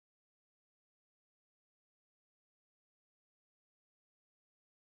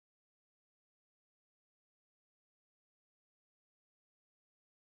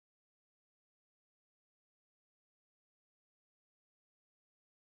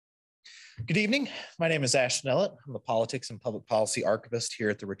Good evening. My name is Ashton Ellett. I'm the Politics and Public Policy Archivist here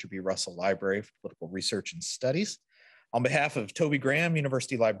at the Richard B. Russell Library for Political Research and Studies. On behalf of Toby Graham,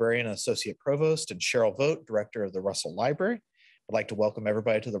 University Librarian and Associate Provost, and Cheryl Vogt, Director of the Russell Library, I'd like to welcome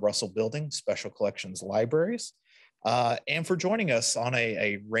everybody to the Russell Building Special Collections Libraries, and for joining us on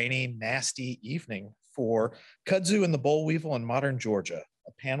a rainy, nasty evening for Kudzu and the Boll Weevil in Modern Georgia,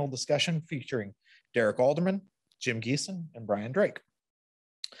 a panel discussion featuring Derek Alderman, Jim Giesen, and Brian Drake.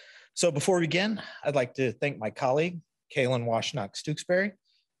 So before we begin, I'd like to thank my colleague, Kaylin Washnock-Stooksbury,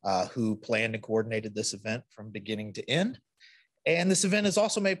 who planned and coordinated this event from beginning to end. And this event is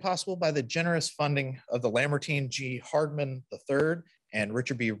also made possible by the generous funding of the Lamartine G. Hardman III and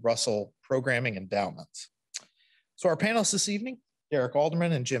Richard B. Russell Programming Endowments. So our panelists this evening, Derek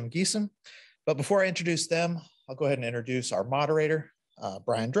Alderman and Jim Giesen. But before I introduce them, I'll go ahead and introduce our moderator,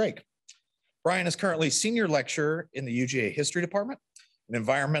 Brian Drake. Brian is currently Senior Lecturer in the UGA History Department, an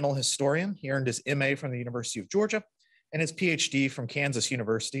environmental historian. He earned his MA from the University of Georgia and his PhD from Kansas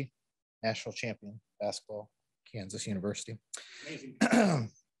University, national champion basketball, Kansas University. Amazing.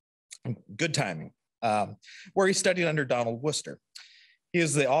 Good timing, where he studied under Donald Worcester. He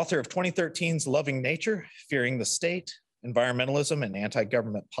is the author of 2013's Loving Nature, Fearing the State, Environmentalism and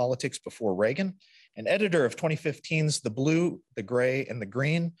Anti-Government Politics Before Reagan, and editor of 2015's The Blue, the Gray, and the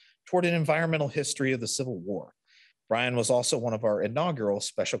Green, Toward an Environmental History of the Civil War. Brian was also one of our inaugural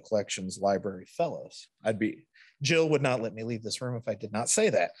Special Collections Library Fellows. Jill would not let me leave this room if I did not say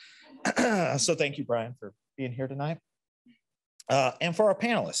that. So thank you, Brian, for being here tonight. And for our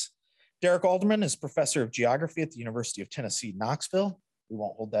panelists, Derek Alderman is Professor of Geography at the University of Tennessee, Knoxville. We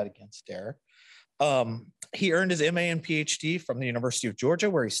won't hold that against Derek. He earned his MA and PhD from the University of Georgia,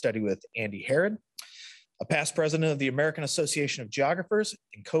 where he studied with Andy Herod, a past president of the American Association of Geographers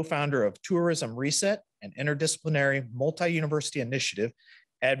and co-founder of Tourism Reset, an interdisciplinary multi-university initiative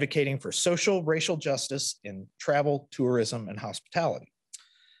advocating for social, racial justice in travel, tourism, and hospitality.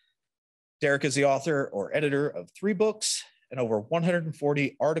 Derek is the author or editor of 3 books and over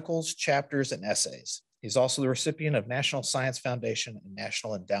 140 articles, chapters, and essays. He's also the recipient of National Science Foundation and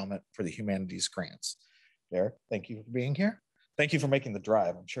National Endowment for the Humanities grants. Derek, thank you for being here. Thank you for making the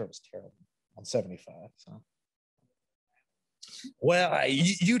drive. I'm sure it was terrible on 75. So. Well,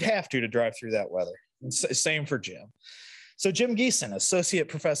 you'd have to drive through that weather. Same for Jim. So Jim Giesen, Associate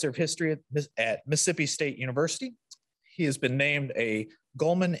Professor of History at Mississippi State University. He has been named a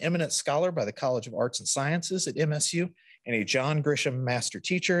Goldman Eminent Scholar by the College of Arts and Sciences at MSU and a John Grisham Master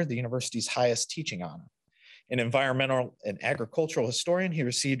Teacher, the university's highest teaching honor. An environmental and agricultural historian, he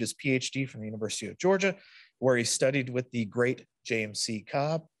received his PhD from the University of Georgia, where he studied with the great James C.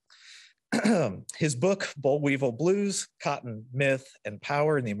 Cobb. His book, Boll Weevil Blues, Cotton, Myth, and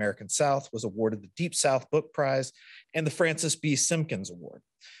Power in the American South, was awarded the Deep South Book Prize and the Francis B. Simpkins Award.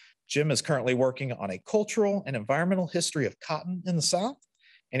 Jim is currently working on a cultural and environmental history of cotton in the South,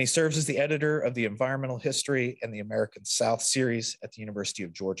 and he serves as the editor of the Environmental History and the American South series at the University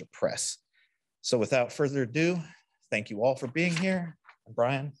of Georgia Press. So without further ado, thank you all for being here. And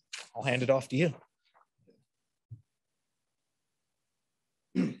Brian, I'll hand it off to you.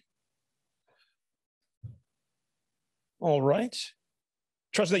 All right.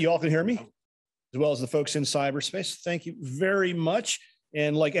 Trust that you all can hear me, as well as the folks in cyberspace. Thank you very much.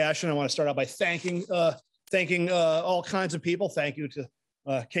 And like Ashton, I want to start out by thanking all kinds of people. Thank you to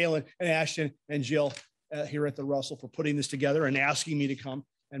Kaylin and Ashton and Jill here at the Russell for putting this together and asking me to come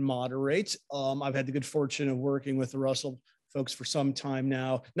and moderate. I've had the good fortune of working with the Russell folks for some time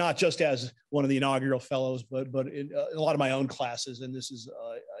now, not just as one of the inaugural fellows, but in a lot of my own classes. And this is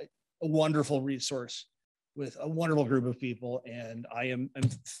a wonderful resource with a wonderful group of people, and I'm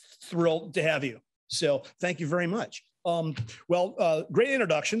thrilled to have you. So thank you very much. Great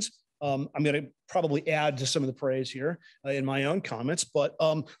introductions. I'm going to probably add to some of the praise here in my own comments, but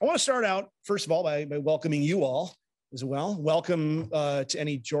I want to start out, first of all, by welcoming you all as well. Welcome to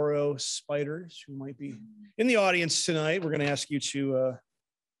any Joro spiders who might be in the audience tonight. We're going to ask you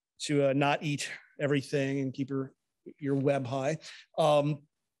to not eat everything and keep your web high.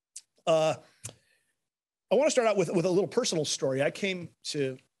 I want to start out with a little personal story. I came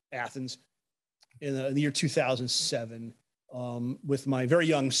to Athens in the year 2007 with my very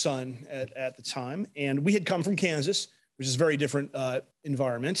young son at the time. And we had come from Kansas, which is a very different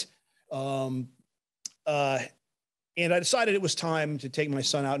environment. And I decided it was time to take my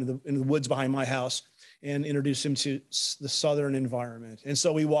son out into the woods behind my house and introduce him to the Southern environment. And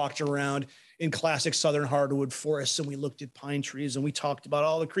so we walked around in classic Southern hardwood forests, and we looked at pine trees, and we talked about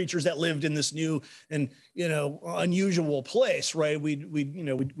all the creatures that lived in this new and unusual place, right?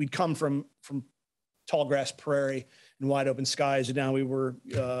 We'd come from tall grass prairie and wide open skies. And now we were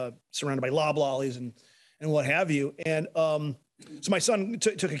surrounded by loblollies and what have you. And so my son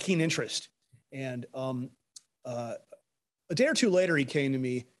took a keen interest. And a day or two later, he came to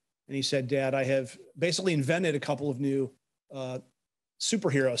me and he said, "Dad, I have basically invented a couple of new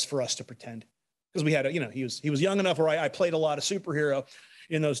superheroes for us to pretend." Because we had he was young enough where I played a lot of superhero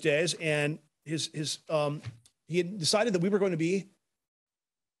in those days. And he had decided that we were going to be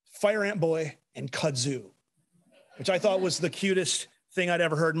Fire Ant Boy and Kudzu, which I thought was the cutest thing I'd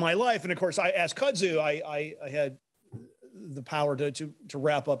ever heard in my life. And of course, as Kudzu, I had the power to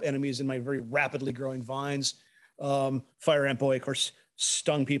wrap up enemies in my very rapidly growing vines. Fire Ant Boy, of course,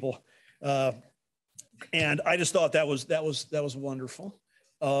 stung people, and I just thought that was wonderful.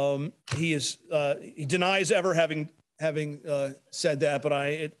 He denies ever having said that, but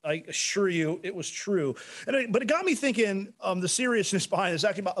I assure you it was true. But it got me thinking. The seriousness behind this,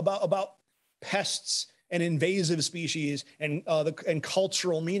 actually about pests and invasive species and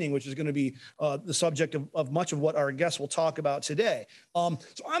cultural meaning, which is going to be the subject of much of what our guests will talk about today. So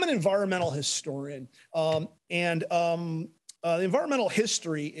I'm an environmental historian, and environmental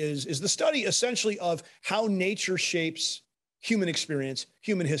history is the study essentially of how nature shapes human experience,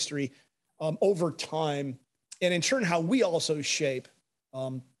 human history over time, and in turn how we also shape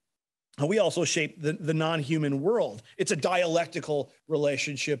the non-human world. It's a dialectical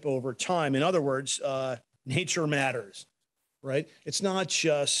relationship over time. In other words, nature matters, right? It's not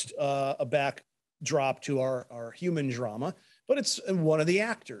just a backdrop to our human drama, but it's one of the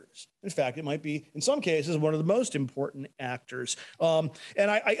actors. In fact, it might be, in some cases, one of the most important actors. And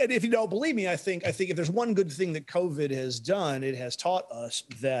if you don't believe me, I think if there's one good thing that COVID has done, it has taught us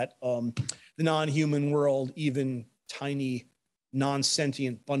that the non-human world, even tiny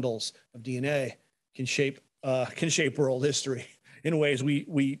non-sentient bundles of DNA, can shape world history in ways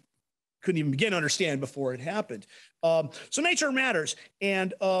we couldn't even begin to understand before it happened. So nature matters,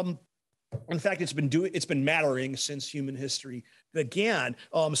 and in fact, it's been mattering since human history began.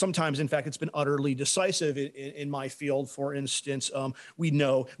 Sometimes, in fact, it's been utterly decisive in my field. For instance, we've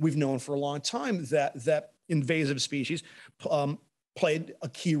known for a long time that invasive species played a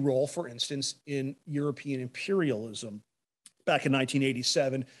key role, for instance, in European imperialism. Back in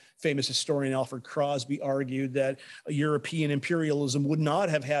 1987, famous historian Alfred Crosby argued that European imperialism would not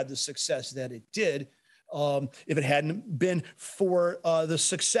have had the success that it did if it hadn't been for the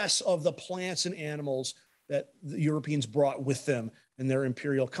success of the plants and animals that the Europeans brought with them in their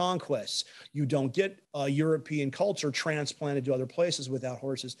imperial conquests. You don't get European culture transplanted to other places without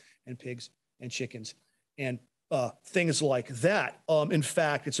horses and pigs and chickens and things like that. In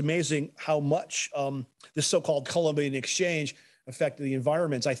fact, it's amazing how much this so-called Columbian exchange affected the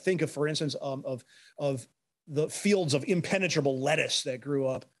environments. I think of, for instance, of the fields of impenetrable lettuce that grew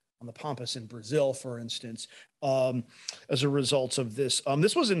up on the Pampas in Brazil, for instance, as a result of this.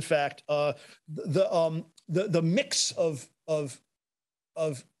 This was, in fact, the mix of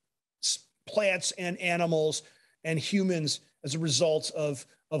plants and animals and humans as a result of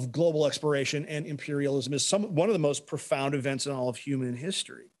global exploration and imperialism is one of the most profound events in all of human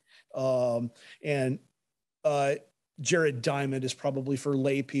history. Jared Diamond is probably, for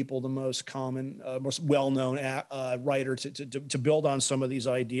lay people, the most common, most well-known writer to build on some of these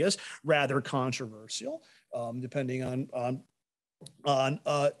ideas. Rather controversial, depending on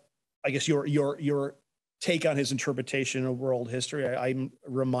I guess your take on his interpretation of world history. I'm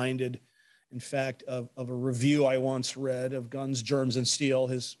reminded, in fact, of a review I once read of Guns, Germs, and Steel,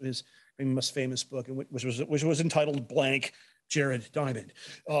 his most famous book, which was entitled blank. Jared Diamond.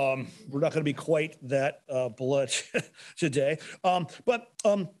 We're not going to be quite that blunt today. But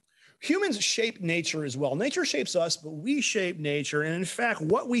humans shape nature as well. Nature shapes us, but we shape nature. And in fact,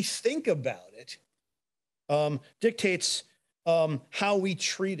 what we think about it dictates how we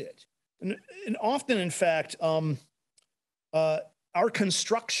treat it. And often, in fact, our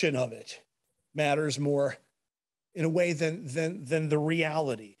construction of it matters more in a way than the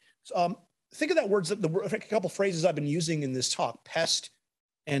reality. Think of that words, a couple phrases I've been using in this talk: pest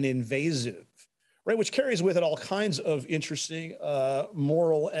and invasive, right? Which carries with it all kinds of interesting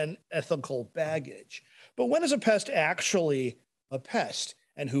moral and ethical baggage. But when is a pest actually a pest,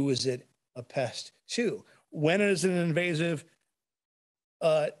 and who is it a pest to? When is an invasive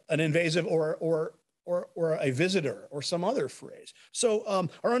or a visitor, or some other phrase? So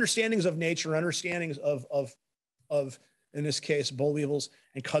our understandings of nature, understandings of in this case, boll weevils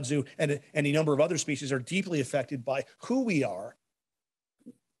and kudzu and any number of other species, are deeply affected by who we are,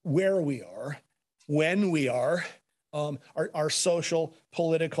 where we are, when we are, our social,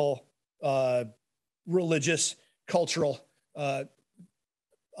 political, religious, cultural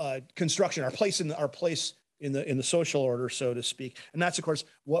construction, our place in the social order, so to speak. And that's, of course,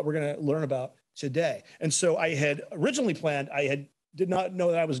 what we're going to learn about today. And so I had originally planned, did not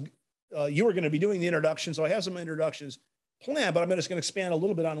know that I was, you were going to be doing the introduction. So I have some introductions planned, but I'm just going to expand a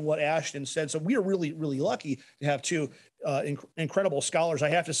little bit on what Ashton said. So we are really, really lucky to have two incredible scholars. I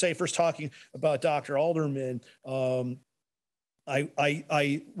have to say, first talking about Dr. Alderman,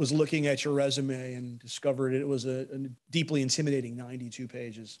 I was looking at your resume and discovered it was a deeply intimidating 92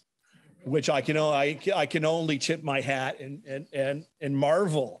 pages, which I can only tip my hat and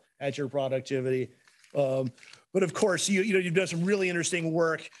marvel at your productivity. But of course, you've done some really interesting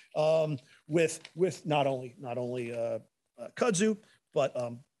work with not only Kudzu, but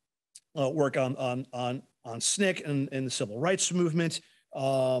work on SNCC and the civil rights movement.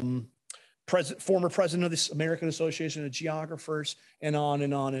 Former president of the American Association of Geographers, and on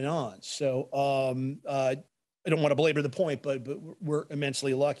and on and on. So I don't want to belabor the point, but we're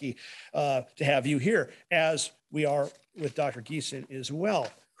immensely lucky to have you here, as we are with Dr. Giesen as well,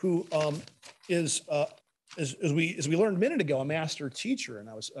 who is, as we learned a minute ago, a master teacher. And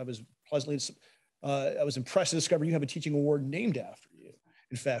I was impressed to discover you have a teaching award named after you,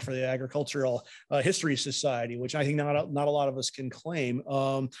 in fact, for the Agricultural History Society, which I think not a lot of us can claim.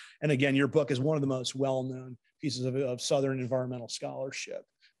 And again, your book is one of the most well-known pieces of Southern environmental scholarship.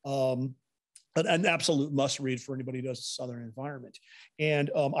 An absolute must read for anybody who does Southern environment.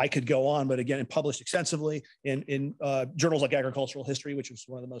 And I could go on, but again, published extensively in journals like Agricultural History, which was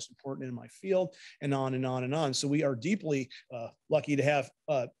one of the most important in my field, and on and on and on. So we are deeply lucky to have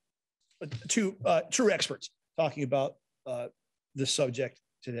two true experts talking about this subject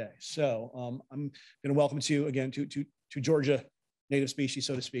today. So I'm going to welcome you again to Georgia native species,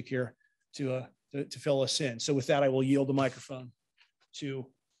 so to speak, here to fill us in. So with that, I will yield the microphone to,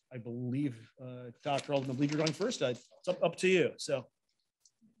 I believe, Dr. Alderman. I believe you're going first. It's up to you. So.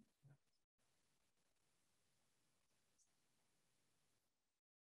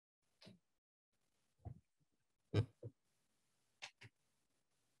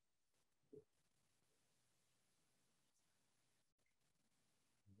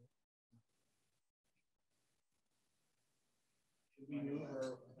 We move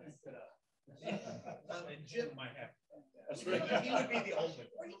or Jim might have. That's right. He would be the ultimate.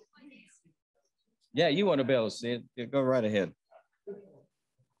 Yeah, you want to be able to see it. Go right ahead.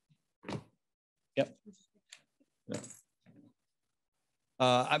 Yep. Yeah.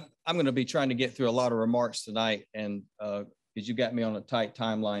 I'm going to be trying to get through a lot of remarks tonight, and because you got me on a tight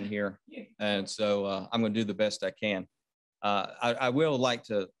timeline here, and so I'm going to do the best I can. I will like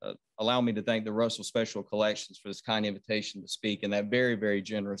to allow me to thank the Russell Special Collections for this kind invitation to speak and that very, very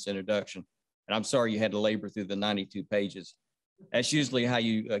generous introduction. And I'm sorry you had to labor through the 92 pages. That's usually how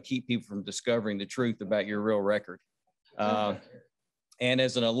you keep people from discovering the truth about your real record. And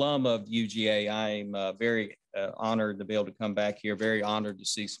as an alum of UGA, I'm very honored to be able to come back here, very honored to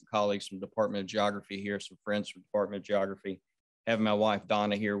see some colleagues from the Department of Geography here, some friends from the Department of Geography. Having my wife,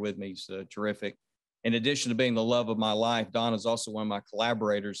 Donna, here with me is terrific. In addition to being the love of my life, Donna is also one of my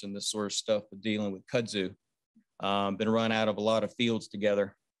collaborators in this sort of stuff with dealing with kudzu. Been run out of a lot of fields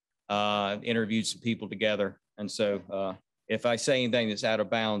together, interviewed some people together. And so if I say anything that's out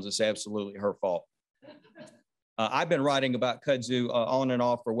of bounds, it's absolutely her fault. I've been writing about kudzu on and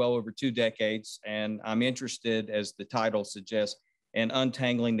off for well over 2 decades, and I'm interested, as the title suggests, in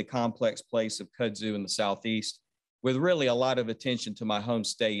untangling the complex place of kudzu in the Southeast, with really a lot of attention to my home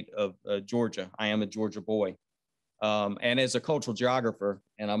state of Georgia. I am a Georgia boy. And as a cultural geographer,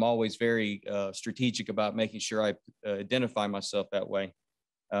 and I'm always very strategic about making sure I identify myself that way,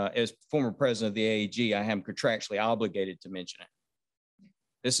 as former president of the AAG, I am contractually obligated to mention it.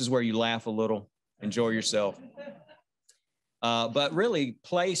 This is where you laugh a little, enjoy yourself. But really,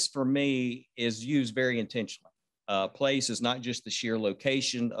 place for me is used very intentionally. Place is not just the sheer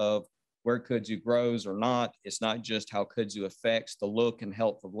location of where kudzu grows or not. It's not just how kudzu affects the look and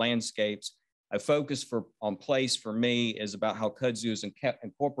health of landscapes. A focus on place for me is about how kudzu is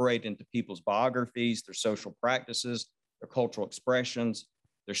incorporated into people's biographies, their social practices, their cultural expressions,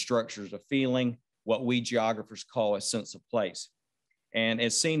 their structures of feeling, what we geographers call a sense of place. And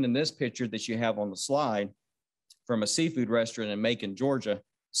as seen in this picture that you have on the slide from a seafood restaurant in Macon, Georgia,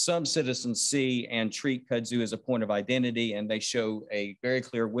 some citizens see and treat kudzu as a point of identity, and they show a very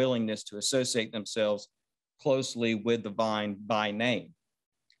clear willingness to associate themselves closely with the vine by name.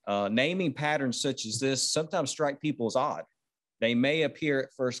 Naming patterns such as this sometimes strike people as odd. They may appear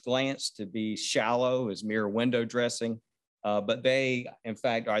at first glance to be shallow as mere window dressing, but they, in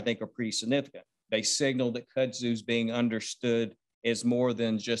fact, I think are pretty significant. They signal that kudzu is being understood as more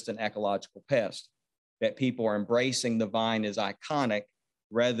than just an ecological pest, that people are embracing the vine as iconic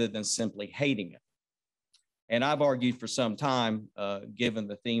rather than simply hating it. And I've argued for some time, given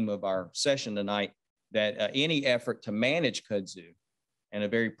the theme of our session tonight, that any effort to manage kudzu in a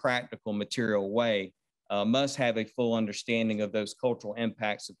very practical, material way must have a full understanding of those cultural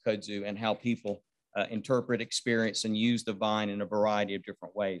impacts of kudzu and how people interpret, experience, and use the vine in a variety of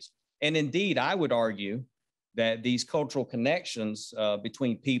different ways. And indeed, I would argue that these cultural connections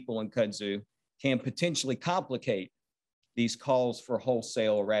between people and kudzu can potentially complicate these calls for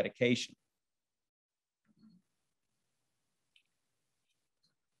wholesale eradication.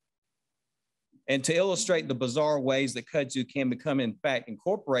 And to illustrate the bizarre ways that kudzu can become, in fact,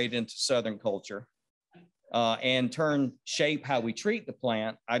 incorporated into Southern culture and shape how we treat the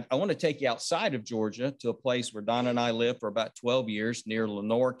plant, I want to take you outside of Georgia to a place where Donna and I lived for about 12 years near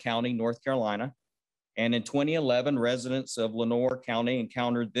Lenoir County, North Carolina. And in 2011, residents of Lenoir County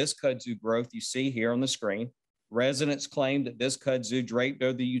encountered this kudzu growth you see here on the screen. Residents claimed that this kudzu draped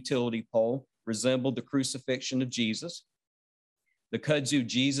over the utility pole resembled the crucifixion of Jesus. The kudzu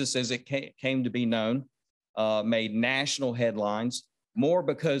Jesus, as it came to be known, made national headlines, more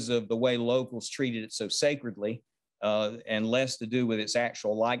because of the way locals treated it so sacredly and less to do with its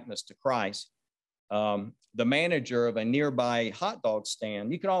actual likeness to Christ. The manager of a nearby hot dog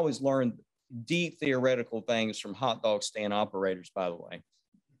stand, you can always learn deep theoretical things from hot dog stand operators, by the way.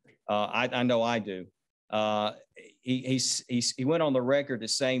 I know I do. He went on the record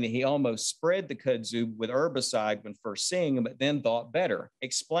as saying that he almost spread the kudzu with herbicide when first seeing him, but then thought better,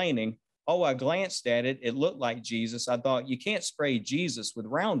 explaining, oh, I glanced at it. It looked like Jesus. I thought, you can't spray Jesus with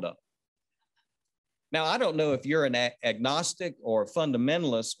Roundup. Now, I don't know if you're an agnostic or a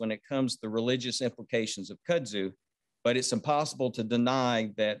fundamentalist when it comes to the religious implications of kudzu, but it's impossible to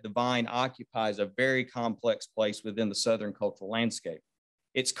deny that the vine occupies a very complex place within the Southern cultural landscape.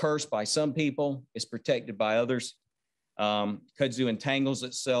 It's cursed by some people, it's protected by others. Kudzu entangles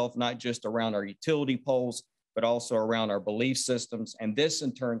itself not just around our utility poles, but also around our belief systems. And this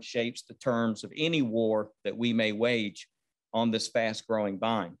in turn shapes the terms of any war that we may wage on this fast growing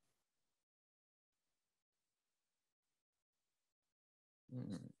vine.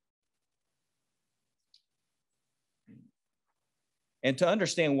 And to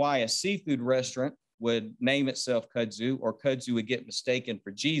understand why a seafood restaurant would name itself kudzu or kudzu would get mistaken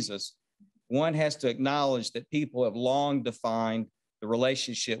for Jesus, one has to acknowledge that people have long defined the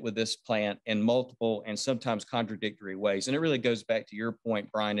relationship with this plant in multiple and sometimes contradictory ways. And it really goes back to your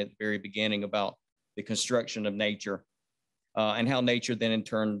point, Brian, at the very beginning about the construction of nature and how nature then in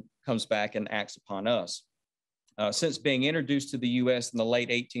turn comes back and acts upon us. Since being introduced to the US in the late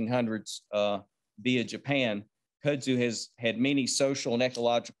 1800s via Japan, kudzu has had many social and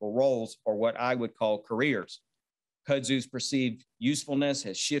ecological roles, or what I would call careers. Kudzu's perceived usefulness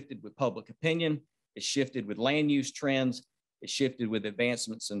has shifted with public opinion, it's shifted with land use trends, it's shifted with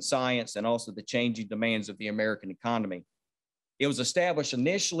advancements in science and also the changing demands of the American economy. It was established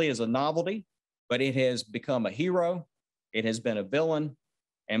initially as a novelty, but it has become a hero, it has been a villain,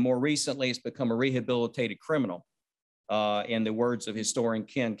 and more recently it's become a rehabilitated criminal, in the words of historian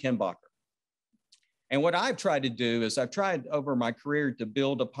Ken Kinbacher. And what I've tried to do is I've tried over my career to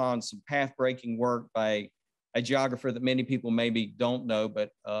build upon some path-breaking work by a geographer that many people maybe don't know, but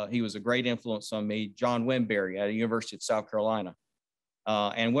he was a great influence on me, John Wimberry at the University of South Carolina.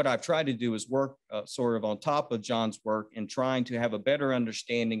 And what I've tried to do is work sort of on top of John's work in trying to have a better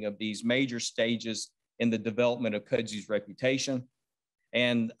understanding of these major stages in the development of kudzu's reputation.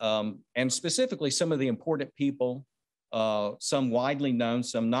 And specifically some of the important people, some widely known,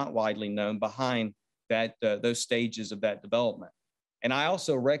 some not widely known, behind those stages of that development. And I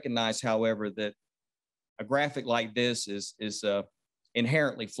also recognize, however, that a graphic like this is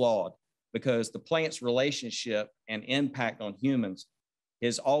inherently flawed because the plant's relationship and impact on humans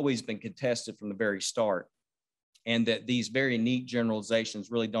has always been contested from the very start, and that these very neat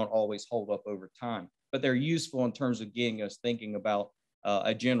generalizations really don't always hold up over time, but they're useful in terms of getting us thinking about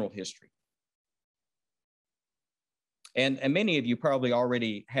a general history. And many of you probably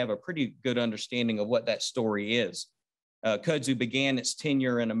already have a pretty good understanding of what that story is. Kudzu began its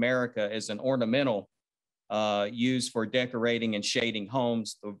tenure in America as an ornamental used for decorating and shading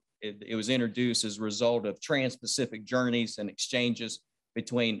homes. It was introduced as a result of trans-Pacific journeys and exchanges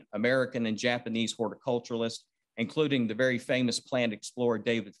between American and Japanese horticulturalists, including the very famous plant explorer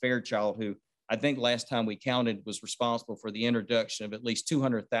David Fairchild, who I think last time we counted was responsible for the introduction of at least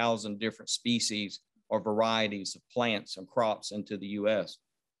 200,000 different species or varieties of plants and crops into the US.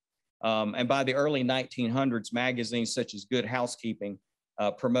 And by the early 1900s, magazines such as Good Housekeeping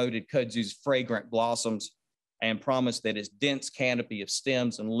promoted kudzu's fragrant blossoms and promised that its dense canopy of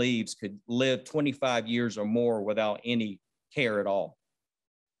stems and leaves could live 25 years or more without any care at all.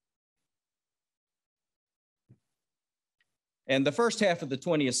 And the first half of the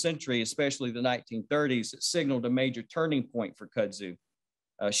 20th century, especially the 1930s, it signaled a major turning point for kudzu,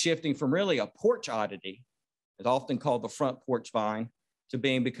 shifting from really a porch oddity, it's often called the front porch vine, to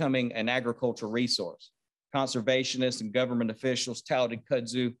becoming an agricultural resource. Conservationists and government officials touted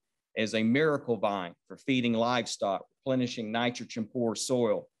kudzu as a miracle vine for feeding livestock, replenishing nitrogen-poor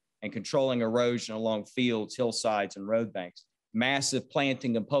soil, and controlling erosion along fields, hillsides, and road banks. Massive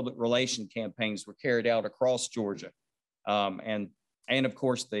planting and public relation campaigns were carried out across Georgia, and of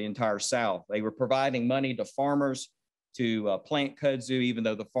course the entire South. They were providing money to farmers to plant kudzu, even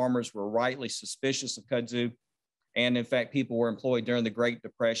though the farmers were rightly suspicious of kudzu. And in fact, people were employed during the Great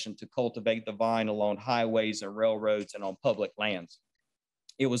Depression to cultivate the vine along highways and railroads and on public lands.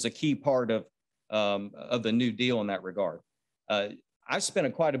 It was a key part of the New Deal in that regard. I've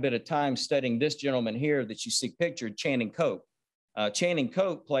spent quite a bit of time studying this gentleman here that you see pictured, Channing Cope. Channing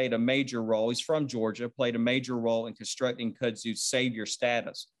Cope played a major role, he's from Georgia, played a major role in constructing kudzu's savior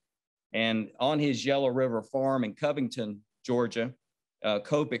status. And on his Yellow River farm in Covington, Georgia,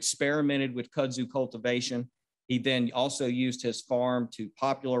 Cope experimented with kudzu cultivation. He then also used his farm to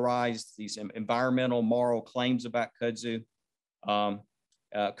popularize these environmental moral claims about kudzu.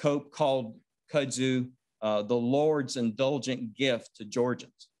 Cope called kudzu the Lord's indulgent gift to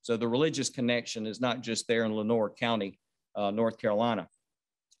Georgians. So the religious connection is not just there in Lenoir County, North Carolina.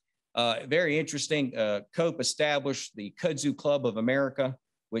 Very interesting, Cope established the Kudzu Club of America,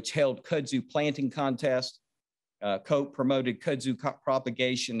 which held kudzu planting contests. Cope promoted kudzu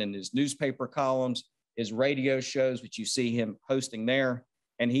propagation in his newspaper columns, his radio shows, which you see him hosting there,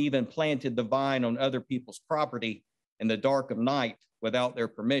 and he even planted the vine on other people's property in the dark of night without their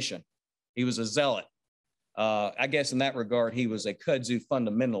permission. He was a zealot. I guess in that regard, he was a kudzu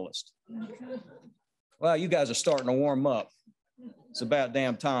fundamentalist. Well, you guys are starting to warm up. It's about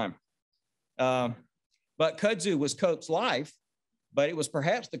damn time. But kudzu was Cope's life, but it was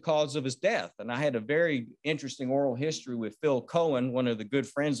perhaps the cause of his death. And I had a very interesting oral history with Phil Cohen, one of the good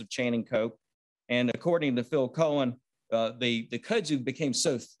friends of Channing Cope. And according to Phil Cohen, the kudzu became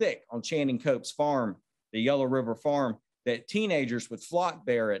so thick on Channing Cope's farm, the Yellow River farm, that teenagers would flock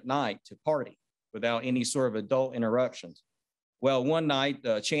there at night to party without any sort of adult interruptions. Well, one night,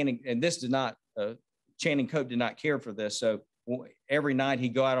 Channing Cope did not care for this. So every night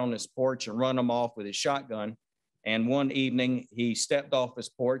he'd go out on his porch and run them off with his shotgun. And one evening he stepped off his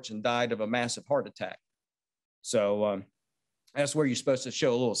porch and died of a massive heart attack. So that's where you're supposed to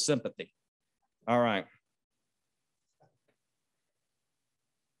show a little sympathy. All right.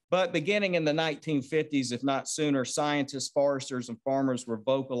 But beginning in the 1950s, if not sooner, scientists, foresters, and farmers were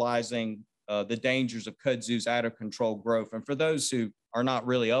vocalizing the dangers of kudzu's out of control growth. And for those who are not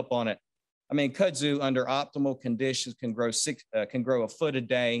really up on it, I mean, kudzu under optimal conditions can grow a foot a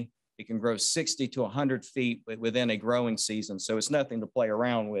day. It can grow 60 to 100 feet within a growing season. So it's nothing to play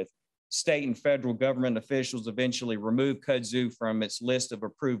around with. State and federal government officials eventually removed kudzu from its list of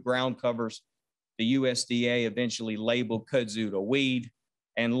approved ground covers. The USDA eventually labeled kudzu a weed,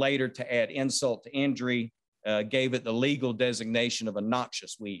 and later, to add insult to injury, gave it the legal designation of a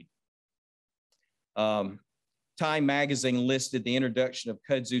noxious weed. Time magazine listed the introduction of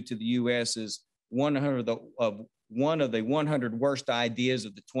kudzu to the U.S. as one of the 100 worst ideas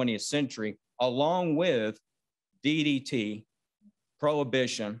of the 20th century, along with DDT,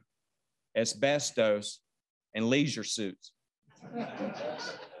 prohibition, asbestos, and leisure suits.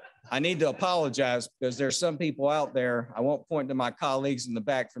 I need to apologize because there's some people out there, I won't point to my colleagues in the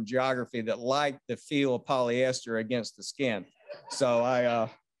back from geography, that like the feel of polyester against the skin. So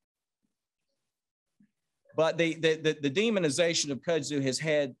but the demonization of kudzu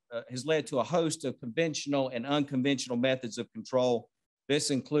has led to a host of conventional and unconventional methods of control.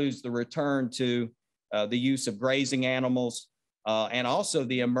 This includes the return to the use of grazing animals and also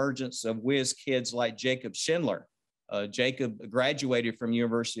the emergence of whiz kids like Jacob Schindler. Jacob graduated from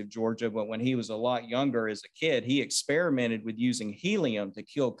University of Georgia, but when he was a lot younger as a kid, he experimented with using helium to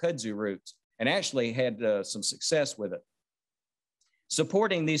kill kudzu roots and actually had some success with it.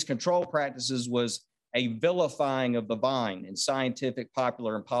 Supporting these control practices was a vilifying of the vine in scientific,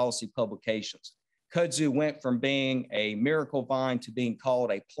 popular, and policy publications. Kudzu went from being a miracle vine to being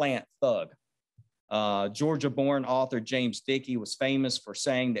called a plant thug. Georgia-born author James Dickey was famous for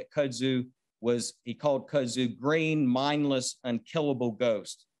saying that he called kudzu green, mindless, unkillable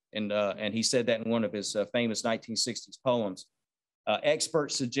ghost. And he said that in one of his famous 1960s poems.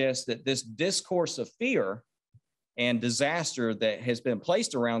 Experts suggest that this discourse of fear and disaster that has been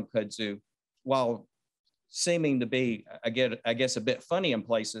placed around kudzu, while seeming to be, I guess, a bit funny in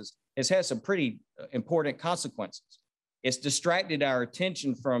places, has had some pretty important consequences. It's distracted our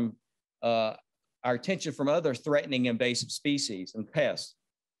attention from our attention from other threatening invasive species and pests.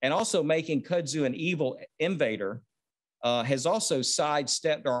 And also making kudzu an evil invader has also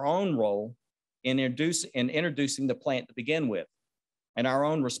sidestepped our own role in introducing the plant to begin with, and our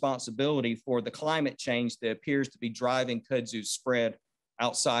own responsibility for the climate change that appears to be driving kudzu's spread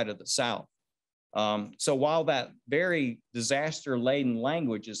outside of the South. So while that very disaster-laden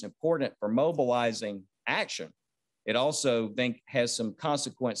language is important for mobilizing action, it also has some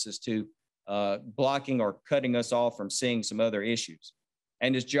consequences to blocking or cutting us off from seeing some other issues.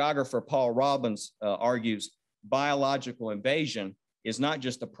 And as geographer Paul Robbins argues, biological invasion is not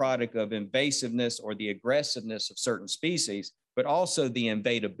just a product of invasiveness or the aggressiveness of certain species, but also the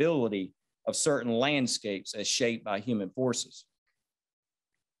invadability of certain landscapes as shaped by human forces.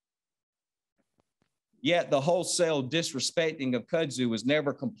 Yet the wholesale disrespecting of kudzu was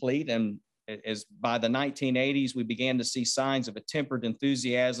never complete, and as by the 1980s, we began to see signs of a tempered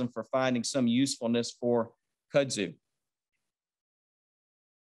enthusiasm for finding some usefulness for kudzu.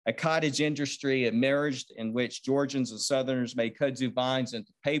 A cottage industry emerged in which Georgians and Southerners made kudzu vines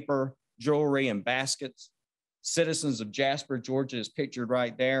into paper, jewelry, and baskets. Citizens of Jasper, Georgia, is pictured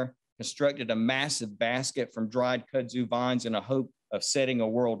right there, constructed a massive basket from dried kudzu vines in a hope of setting a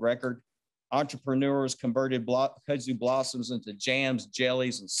world record. Entrepreneurs converted kudzu blossoms into jams,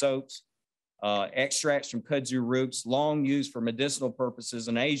 jellies, and soaps. Extracts from kudzu roots, long used for medicinal purposes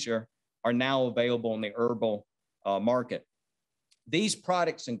in Asia, are now available in the herbal market. These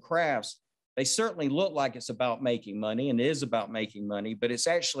products and crafts, they certainly look like it's about making money, and it is about making money, but it's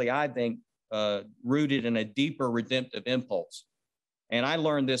actually, I think, rooted in a deeper redemptive impulse. And I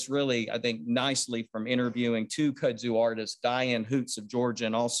learned this really, I think, nicely from interviewing two kudzu artists, Diane Hoots of Georgia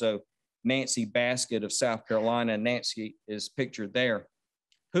and also Nancy Basket of South Carolina. Nancy is pictured there.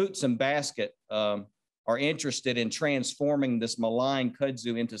 Hoots and Basket are interested in transforming this malign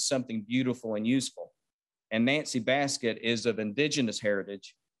kudzu into something beautiful and useful. And Nancy Basket is of indigenous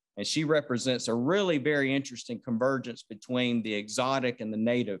heritage, and she represents a really very interesting convergence between the exotic and the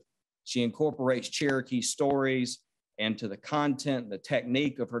native. She incorporates Cherokee stories into the content and the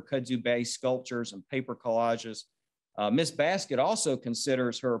technique of her kudzu-based sculptures and paper collages. Miss Basket also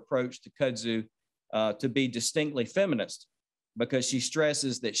considers her approach to kudzu to be distinctly feminist, because she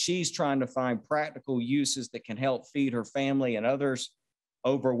stresses that she's trying to find practical uses that can help feed her family and others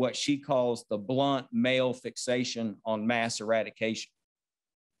over what she calls the blunt male fixation on mass eradication.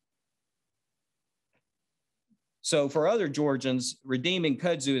 So for other Georgians, redeeming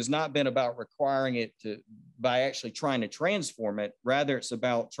kudzu has not been about requiring it by actually trying to transform it. Rather, it's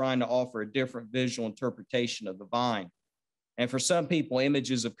about trying to offer a different visual interpretation of the vine. And for some people,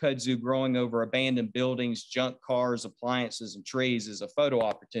 images of kudzu growing over abandoned buildings, junk cars, appliances, and trees is a photo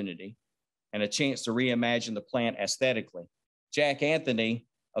opportunity and a chance to reimagine the plant aesthetically. Jack Anthony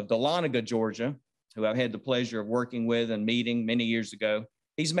of Dahlonega, Georgia, who I've had the pleasure of working with and meeting many years ago,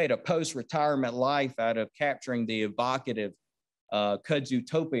 he's made a post-retirement life out of capturing the evocative kudzu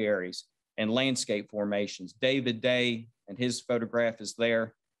topiaries and landscape formations. David Day, and his photograph is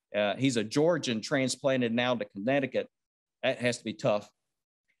there. He's a Georgian transplanted now to Connecticut. That has to be tough.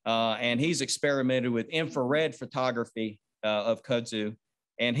 And he's experimented with infrared photography of kudzu.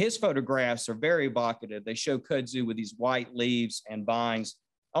 And his photographs are very evocative. They show kudzu with these white leaves and vines,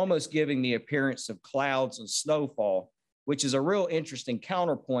 almost giving the appearance of clouds and snowfall, which is a real interesting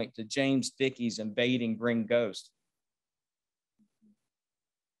counterpoint to James Dickey's invading green ghost.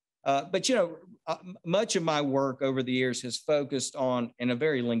 But you know, much of my work over the years has focused on, in a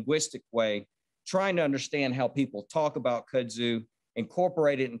very linguistic way, trying to understand how people talk about kudzu,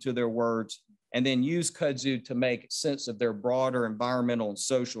 incorporate it into their words, and then use kudzu to make sense of their broader environmental and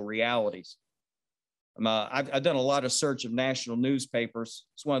social realities. I've done a lot of search of national newspapers.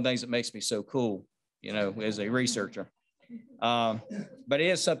 It's one of the things that makes me so cool, you know, as a researcher. But it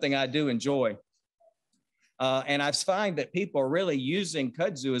is something I do enjoy. And I find that people are really using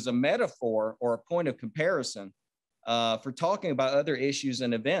kudzu as a metaphor or a point of comparison for talking about other issues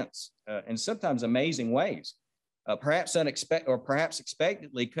and events in sometimes amazing ways. Perhaps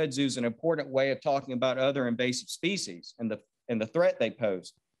expectedly, kudzu is an important way of talking about other invasive species and the threat they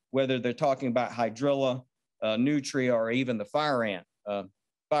pose, whether they're talking about hydrilla, nutria, or even the fire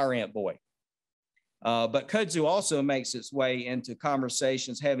ant boy. But kudzu also makes its way into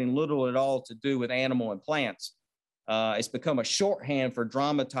conversations having little at all to do with animal and plants. It's become a shorthand for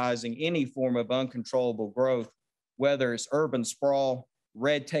dramatizing any form of uncontrollable growth, whether it's urban sprawl,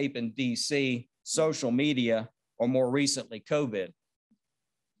 red tape in DC, social media, or more recently, COVID.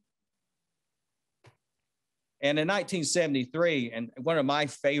 And in 1973, and one of my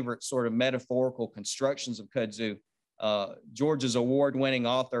favorite sort of metaphorical constructions of kudzu, Georgia's award-winning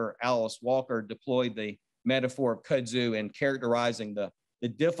author, Alice Walker, deployed the metaphor of kudzu in characterizing the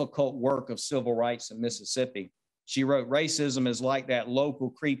difficult work of civil rights in Mississippi. She wrote, "Racism is like that local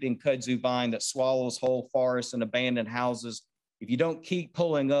creeping kudzu vine that swallows whole forests and abandoned houses. If you don't keep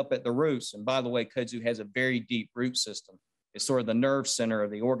pulling up at the roots," and by the way, kudzu has a very deep root system. It's sort of the nerve center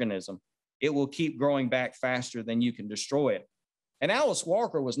of the organism. "It will keep growing back faster than you can destroy it." And Alice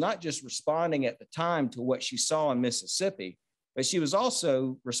Walker was not just responding at the time to what she saw in Mississippi, but she was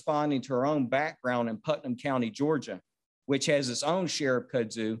also responding to her own background in Putnam County, Georgia, which has its own share of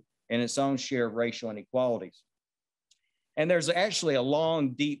kudzu and its own share of racial inequalities. And there's actually a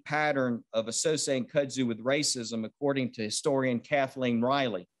long, deep pattern of associating kudzu with racism, according to historian Kathleen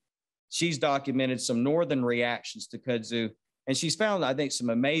Riley. She's documented some northern reactions to kudzu, and she's found, I think, some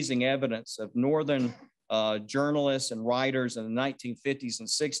amazing evidence of northern journalists and writers in the 1950s and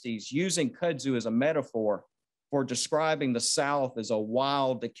 60s using kudzu as a metaphor for describing the South as a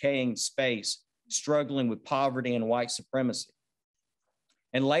wild, decaying space, struggling with poverty and white supremacy.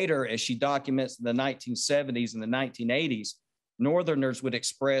 And later, as she documents in the 1970s and the 1980s, Northerners would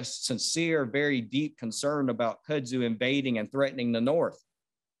express sincere, very deep concern about kudzu invading and threatening the North,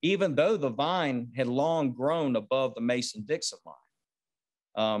 even though the vine had long grown above the Mason-Dixon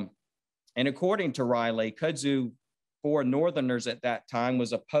line. And according to Riley, kudzu for Northerners at that time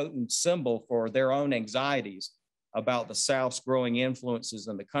was a potent symbol for their own anxieties about the South's growing influences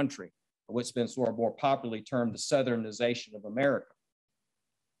in the country, what's been sort of more popularly termed the Southernization of America.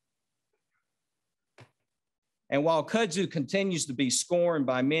 And while kudzu continues to be scorned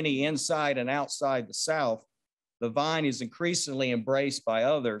by many inside and outside the South, the vine is increasingly embraced by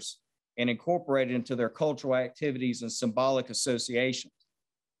others and incorporated into their cultural activities and symbolic associations.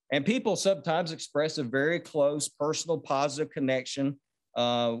 And people sometimes express a very close, personal, positive connection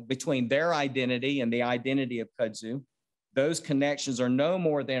between their identity and the identity of kudzu. Those connections are no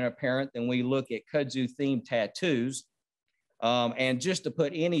more than apparent than we look at kudzu-themed tattoos. And just to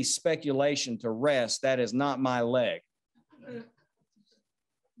put any speculation to rest, that is not my leg.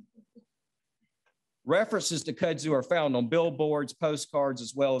 References to kudzu are found on billboards, postcards,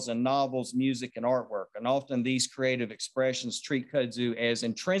 as well as in novels, music, and artwork. And often these creative expressions treat kudzu as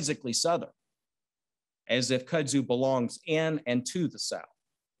intrinsically Southern, as if kudzu belongs in and to the South,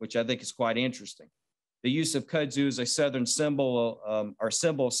 which I think is quite interesting. The use of kudzu as a Southern symbol or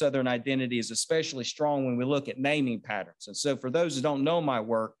symbol of Southern identity is especially strong when we look at naming patterns. And so for those who don't know my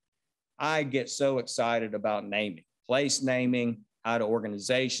work, I get so excited about naming, place naming, how do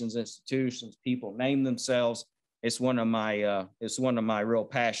organizations, institutions, people name themselves. It's one of my real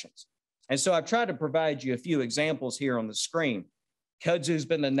passions. And so I've tried to provide you a few examples here on the screen. Kudzu has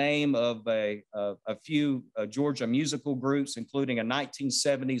been the name of a few Georgia musical groups, including a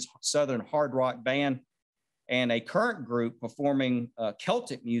 1970s Southern hard rock band and a current group performing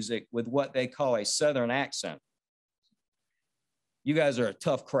Celtic music with what they call a Southern accent. You guys are a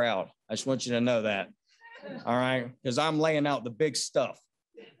tough crowd. I just want you to know that. All right, because I'm laying out the big stuff.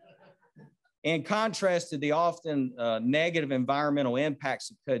 In contrast to the often negative environmental impacts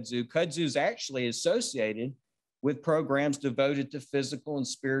of kudzu, kudzu is actually associated with programs devoted to physical and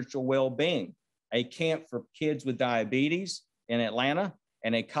spiritual well-being, a camp for kids with diabetes in Atlanta,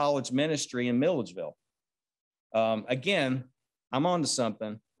 and a college ministry in Milledgeville. Again, I'm on to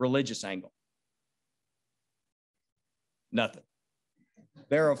something, religious angle. Nothing.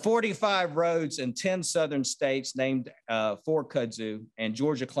 There are 45 roads in 10 southern states named for kudzu, and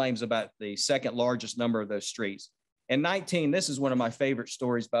Georgia claims about the second largest number of those streets. This is one of my favorite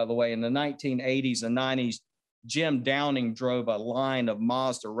stories, by the way. In the 1980s and 90s, Jim Downing drove a line of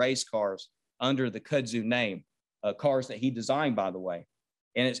Mazda race cars under the kudzu name, cars that he designed, by the way.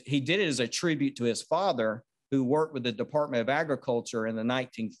 And he did it as a tribute to his father, who worked with the Department of Agriculture in the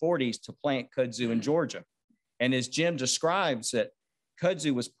 1940s to plant kudzu in Georgia. And as Jim describes it,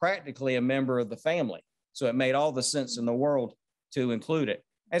 kudzu was practically a member of the family. So it made all the sense in the world to include it.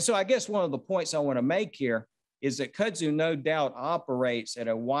 And so I guess one of the points I want to make here is that kudzu no doubt operates at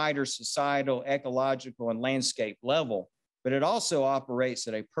a wider societal, ecological, and landscape level, but it also operates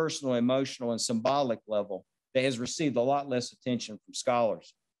at a personal, emotional, and symbolic level that has received a lot less attention from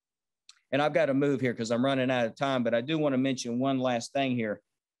scholars. And I've got to move here because I'm running out of time, but I do want to mention one last thing here.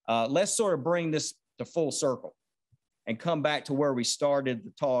 Let's sort of bring this to full circle and come back to where we started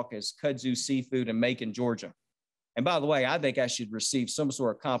the talk as Kudzu Seafood in Macon, Georgia. And by the way, I think I should receive some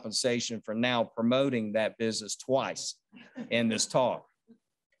sort of compensation for now promoting that business twice in this talk.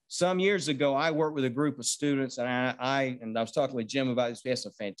 Some years ago, I worked with a group of students, and I was talking with Jim about this. We had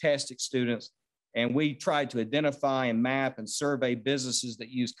some fantastic students, and we tried to identify and map and survey businesses that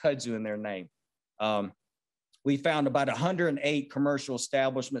use kudzu in their name. We found about 108 commercial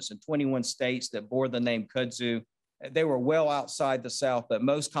establishments in 21 states that bore the name Kudzu. They were well outside the South, but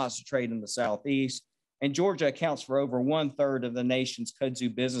most concentrated in the Southeast. And Georgia accounts for over 1/3 of the nation's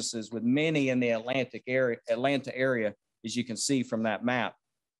kudzu businesses, with many in the Atlanta area, as you can see from that map.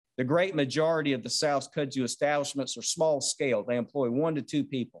 The great majority of the South's kudzu establishments are small scale. They employ 1 to 2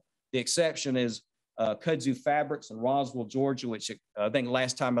 people. The exception is Kudzu Fabrics in Roswell, Georgia, which I think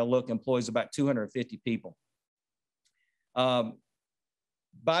last time I looked employs about 250 people. By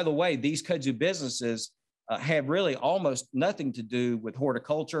the way, these kudzu businesses have really almost nothing to do with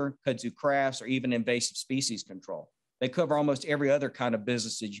horticulture, kudzu crafts, or even invasive species control. They cover almost every other kind of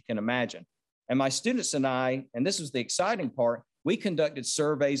business that you can imagine. And my students and I, and this was the exciting part, we conducted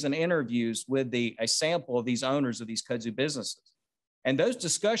surveys and interviews with a sample of these owners of these kudzu businesses. And those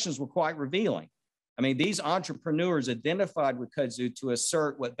discussions were quite revealing. I mean, these entrepreneurs identified with kudzu to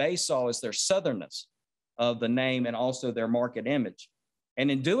assert what they saw as their southernness of the name and also their market image.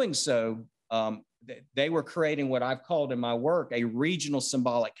 And in doing so, they were creating what I've called in my work a regional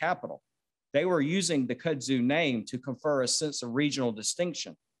symbolic capital. They were using the kudzu name to confer a sense of regional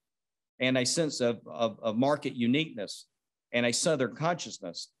distinction and a sense of market uniqueness and a Southern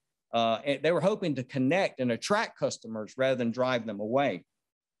consciousness. And they were hoping to connect and attract customers rather than drive them away.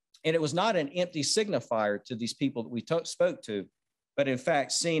 And it was not an empty signifier to these people that we spoke to, but in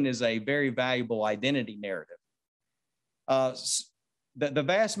fact seen as a very valuable identity narrative. The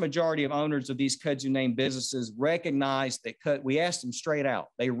vast majority of owners of these kudzu name businesses recognized that we asked them straight out.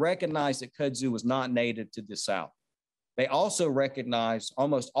 They recognized that kudzu was not native to the South. They also recognized,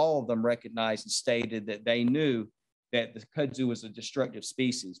 almost all of them recognized and stated that they knew that the kudzu was a destructive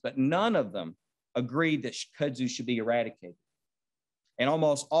species, but none of them agreed that kudzu should be eradicated. And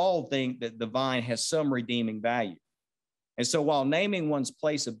almost all think that the vine has some redeeming value. And so while naming one's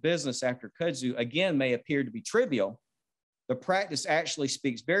place of business after kudzu, again, may appear to be trivial, the practice actually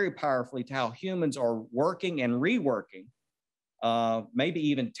speaks very powerfully to how humans are working and reworking, maybe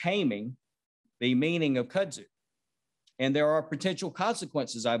even taming the meaning of kudzu. And there are potential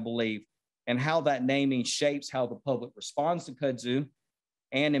consequences, I believe, and how that naming shapes how the public responds to kudzu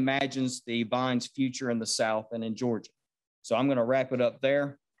and imagines the vine's future in the South and in Georgia. So I'm going to wrap it up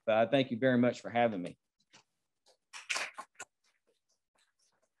there, but I thank you very much for having me.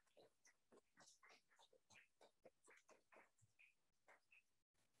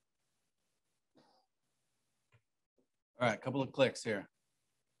 All right, a couple of clicks here.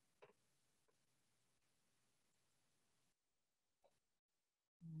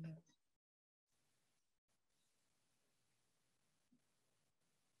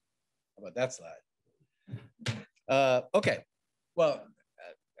 How about that slide? Okay, well,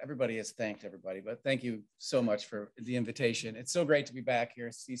 everybody has thanked everybody, but thank you so much for the invitation. It's so great to be back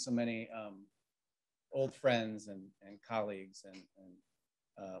here, see so many old friends and colleagues, and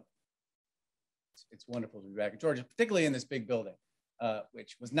it's wonderful to be back in Georgia, particularly in this big building,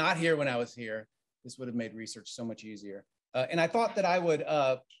 which was not here when I was here. This would have made research so much easier. And I thought that I would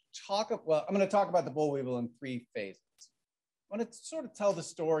I'm going to talk about the Boll Weevil in 3 phases. I want to sort of tell the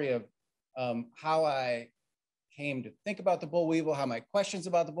story of how I came to think about the Boll Weevil, how my questions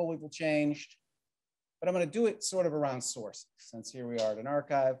about the Boll Weevil changed, but I'm going to do it sort of around sources. Since here we are at an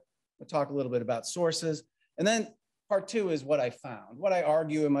archive, we'll talk a little bit about sources. And then part 2 is what I found, what I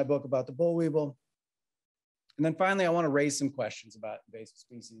argue in my book about the Boll Weevil. And then finally, I want to raise some questions about invasive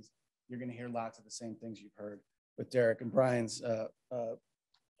species. You're going to hear lots of the same things you've heard with Derek and Brian's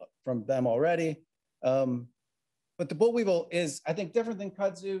from them already. But the Boll Weevil is, I think, different than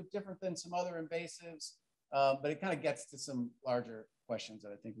kudzu, different than some other invasives, but it kind of gets to some larger questions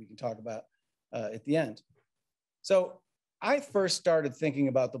that I think we can talk about at the end. So I first started thinking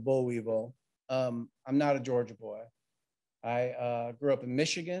about the Boll Weevil. I'm not a Georgia boy. I grew up in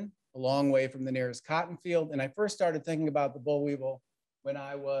Michigan, a long way from the nearest cotton field. And I first started thinking about the Boll Weevil when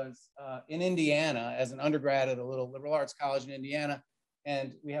I was in Indiana as an undergrad at a little liberal arts college in Indiana.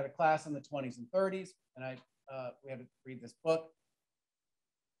 And we had a class in the 20s and 30s. And we had to read this book.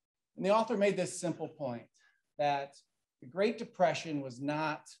 And the author made this simple point that the Great Depression was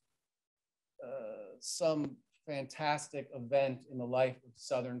not some fantastic event in the life of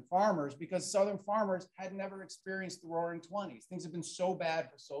Southern farmers, because Southern farmers had never experienced the Roaring 20s. Things have been so bad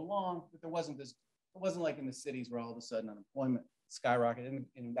for so long that it wasn't like in the cities where all of a sudden unemployment skyrocketed,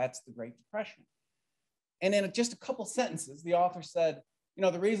 and that's the Great Depression. And in just a couple sentences, the author said, you know,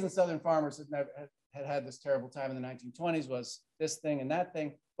 the reason Southern farmers had this terrible time in the 1920s was this thing and that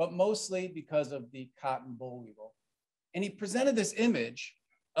thing, but mostly because of the cotton boll weevil. And he presented this image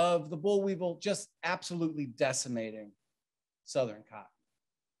of the boll weevil just absolutely decimating Southern cotton.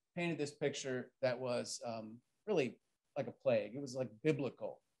 Painted this picture that was really like a plague. It was like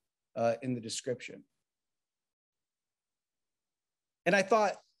biblical in the description. And I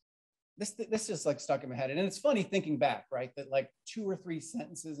thought, this just like stuck in my head. And it's funny thinking back, right? That like 2 or 3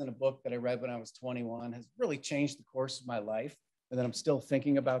 sentences in a book that I read when I was 21 has really changed the course of my life. And that I'm still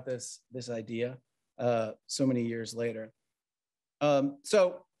thinking about this idea so many years later.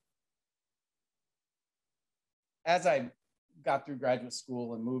 So as I got through graduate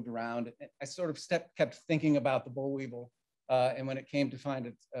school and moved around, I sort of kept thinking about the Boll Weevil. And when it came time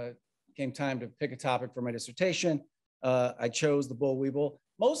to pick a topic for my dissertation, I chose the Boll Weevil,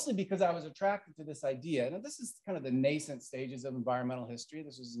 mostly because I was attracted to this idea. And this is kind of the nascent stages of environmental history.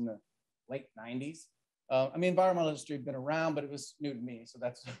 This was in the late 90s. I mean, environmental history had been around, but it was new to me. So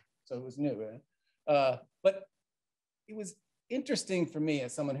it was new. Right? But it was interesting for me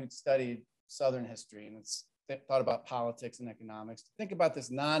as someone who'd studied Southern history and thought about politics and economics to think about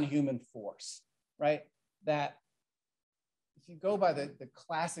this non-human force, right? That if you go by the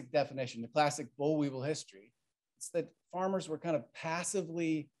classic definition, the classic Boll Weevil history, it's that farmers were kind of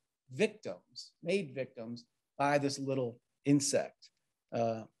passively made victims by this little insect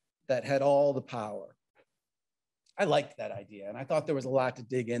that had all the power. I liked that idea, and I thought there was a lot to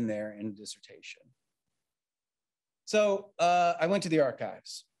dig in there in a dissertation. So I went to the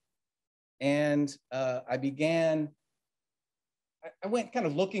archives, and I went kind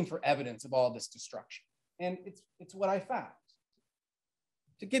of looking for evidence of all this destruction, and it's what I found.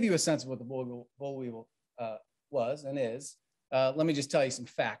 To give you a sense of what the Boll Weevil was and is, let me just tell you some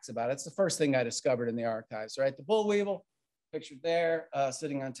facts about it. It's the first thing I discovered in the archives, right? The Boll Weevil, pictured there,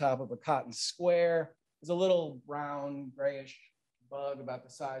 sitting on top of a cotton square, is a little brown, grayish bug about the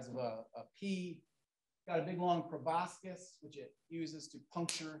size of a pea. Got a big long proboscis, which it uses to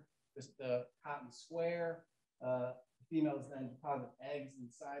puncture the cotton square. The females then deposit eggs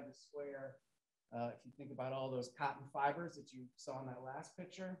inside the square. If you think about all those cotton fibers that you saw in that last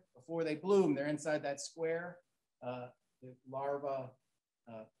picture, before they bloom, they're inside that square. The larvae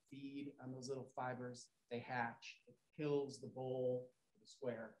feed on those little fibers. They hatch. It kills the boll, the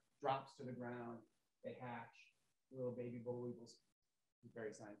square, drops to the ground. They hatch. Little baby Boll Weevils,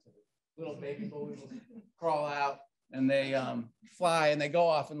 very scientific. Little baby Boll Weevils crawl out and they fly and they go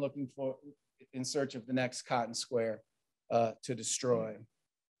off and in search of the next cotton square to destroy. It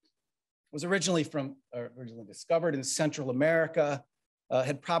was originally discovered in Central America,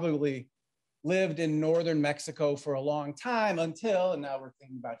 had probably lived in northern Mexico for a long time until, and now we're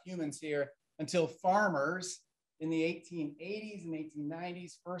thinking about humans here, until farmers in the 1880s and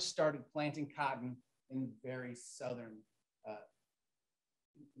 1890s first started planting cotton in very southern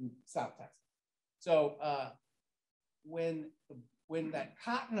South Texas. So when that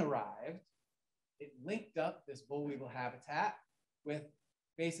cotton arrived, it linked up this Boll Weevil habitat with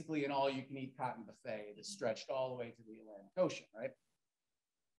basically an all-you-can-eat cotton buffet that stretched all the way to the Atlantic Ocean, right?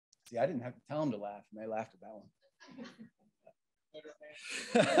 See, I didn't have to tell them to laugh, and they laughed at that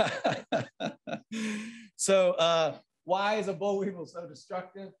one. So why is a Boll Weevil so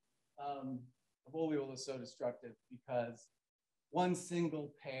destructive? A Boll Weevil is so destructive because one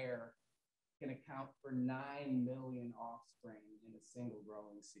single pair can account for 9 million offspring in a single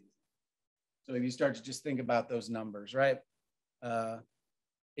growing season. So if you start to just think about those numbers, right?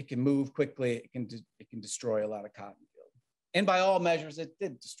 It can move quickly. It can destroy a lot of cotton field. And by all measures, it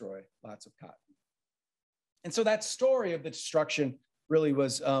did destroy lots of cotton. And so that story of the destruction really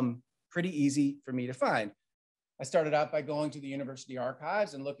was pretty easy for me to find. I started out by going to the university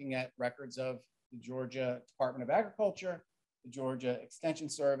archives and looking at records of the Georgia Department of Agriculture, the Georgia Extension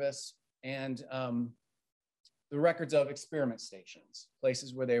Service, and the records of experiment stations,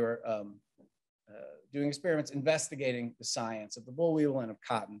 places where they were doing experiments, investigating the science of the Boll Weevil and of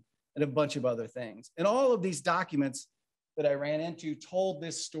cotton and a bunch of other things. And all of these documents that I ran into told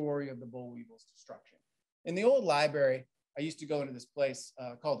this story of the Boll Weevil's destruction. In the old library, I used to go into this place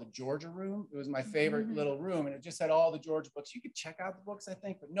called the Georgia Room. It was my favorite little room, and it just had all the Georgia books. You could check out the books, I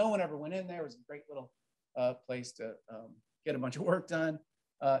think, but no one ever went in there. It was a great little place to get a bunch of work done.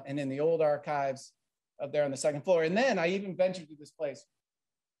 And in the old archives up there on the second floor. And then I even ventured to this place.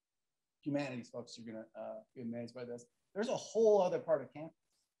 Humanities folks, you're gonna be amazed by this. There's a whole other part of campus.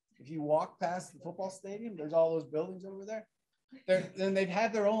 If you walk past the football stadium, there's all those buildings over there. Then they've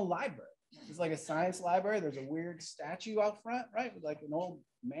had their own library. It's like a science library. There's a weird statue out front, right? With like an old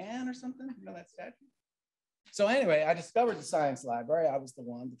man or something, you know that statue? So anyway, I discovered the science library. I was the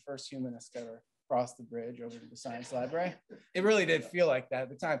first humanist ever crossed the bridge over to the science library. It really did feel like that at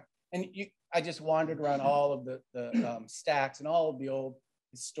the time. And I just wandered around all of the stacks and all of the old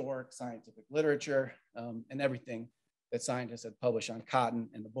historic scientific literature and everything that scientists had published on cotton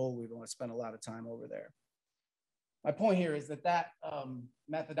and the Boll Weevil. I spent a lot of time over there. my point here is that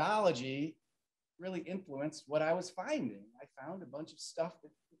methodology really influenced what I was finding. I found a bunch of stuff that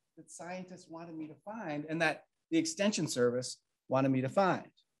scientists wanted me to find and that the Extension Service wanted me to find.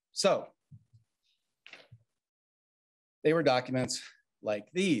 So they were documents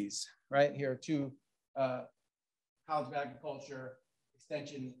like these, right? Here are two College of Agriculture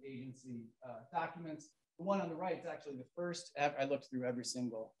Extension Agency documents. The one on the right is actually the first. I looked through every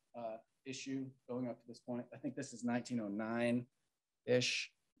single issue going up to this point. I think this is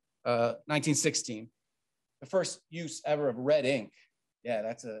 1909-ish, 1916. The first use ever of red ink. Yeah,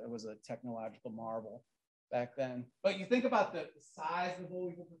 it was a technological marvel back then. But you think about the size of the Boll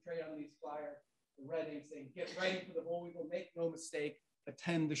Weevil portrayed on these flyers, the red ink saying, get ready for the Boll Weevil, make no mistake,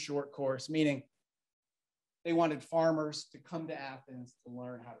 attend the short course, meaning they wanted farmers to come to Athens to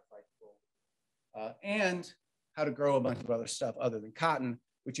learn how to fight the Boll Weevil and how to grow a bunch of other stuff other than cotton,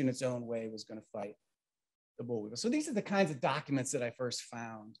 which in its own way was going to fight the Boll Weevil. So these are the kinds of documents that I first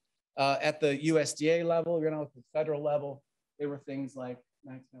found. At the USDA level, at the federal level, there were things like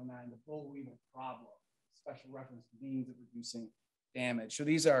 1909, the Boll Weevil problem, special reference to means of reducing damage. So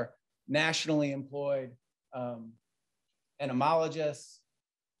these are nationally employed entomologists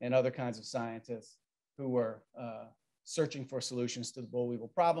and other kinds of scientists who were searching for solutions to the Boll Weevil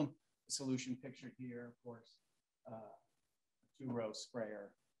problem. The solution pictured here, of course, a two-row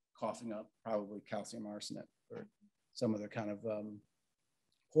sprayer coughing up probably calcium arsenate or some other kind of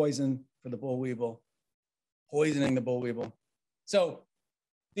poison for the Boll Weevil, poisoning the Boll Weevil. So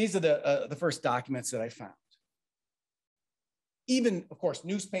these are the first documents that I found. Even, of course,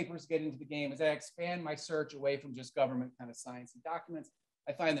 newspapers get into the game. As I expand my search away from just government kind of science and documents,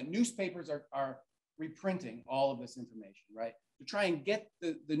 I find that newspapers are reprinting all of this information, right? To try and get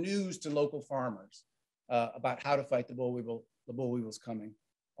the news to local farmers about how to fight the Boll Weevil, the Boll Weevil's coming,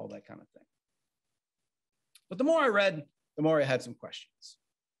 all that kind of thing. But the more I read, the more I had some questions.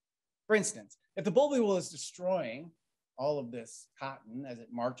 For instance, if the Boll Weevil is destroying all of this cotton as it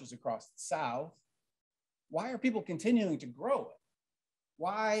marches across the South, why are people continuing to grow it?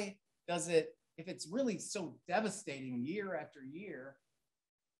 Why does it, if it's really so devastating year after year,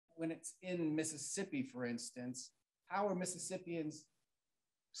 when it's in Mississippi, for instance, how are Mississippians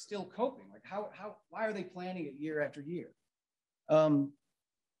still coping? Like why are they planting it year after year?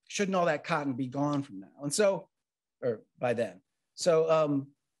 Shouldn't all that cotton be gone from now? And so, or by then. So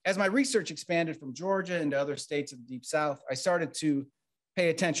as my research expanded from Georgia into other states of the Deep South, I started to pay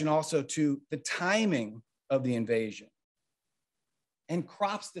attention also to the timing of the invasion and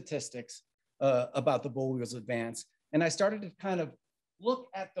crop statistics about the Boll Weevil's advance. And I started to kind of look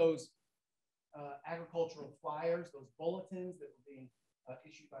at those agricultural flyers, those bulletins that were being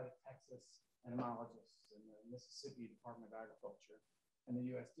issued by the Texas entomologists and the Mississippi Department of Agriculture and the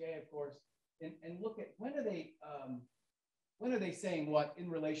USDA, of course, and look at when are they saying what in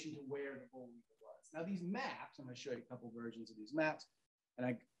relation to where the Boll Weevil was. Now these maps, I'm going to show you a couple versions of these maps,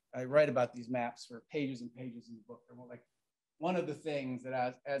 and I write about these maps for pages and pages in the book. They're like one of the things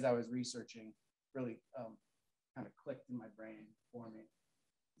that as I was researching really kind of clicked in my brain for me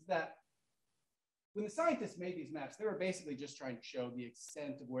is that when the scientists made these maps, they were basically just trying to show the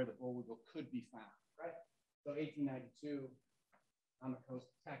extent of where the Boll Weevil could be found, right? So 1892 on the coast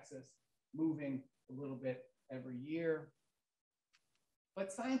of Texas, moving a little bit every year.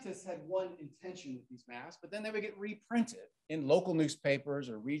 But scientists had one intention with these maps, but then they would get reprinted in local newspapers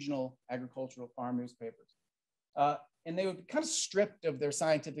or regional agricultural farm newspapers. And they would be kind of stripped of their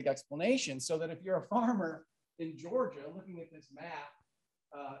scientific explanation so that if you're a farmer in Georgia looking at this map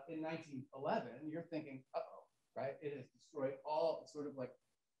in 1911, you're thinking, uh-oh, right? It has destroyed all, sort of like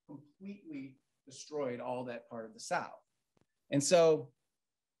completely destroyed all that part of the South. And so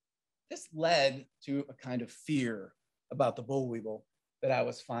this led to a kind of fear about the Boll Weevil that I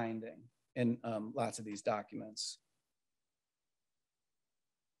was finding in lots of these documents.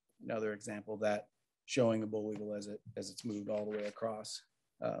 Another example of that, showing the Boll Weevil as it's moved all the way across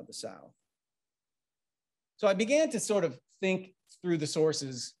the South. So I began to sort of think through the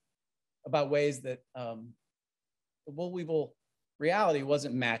sources about ways that the Boll Weevil reality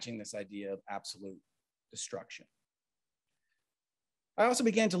wasn't matching this idea of absolute destruction. I also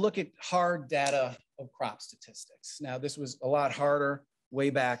began to look at hard data of crop statistics. Now, this was a lot harder way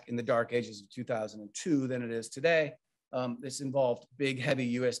back in the dark ages of 2002 than it is today. This involved big,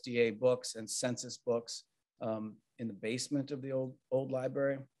 heavy USDA books and census books in the basement of the old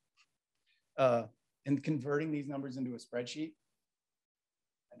library. And converting these numbers into a spreadsheet.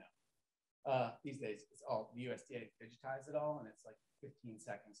 I know. These days, it's all, the USDA digitized it all, and it's like 15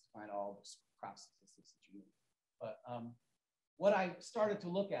 seconds to find all the crop statistics that you need. But what I started to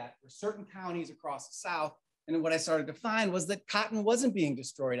look at were certain counties across the South And what I started to find was that cotton wasn't being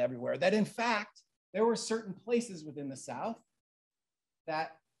destroyed everywhere, that in fact, there were certain places within the South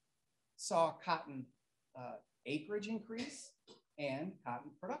that saw cotton acreage increase and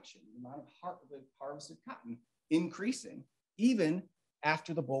cotton production, the amount of harvested cotton increasing, even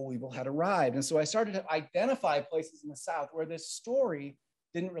after the boll weevil had arrived. And so I started to identify places in the South where this story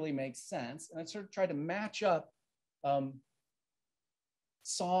didn't really make sense. And I sort of tried to match up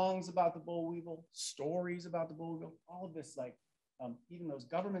songs about the boll weevil, stories about the boll weevil, all of this, like even those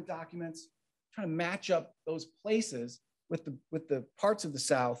government documents, trying to match up those places with the parts of the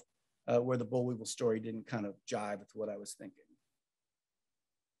South where the boll weevil story didn't kind of jive with what I was thinking.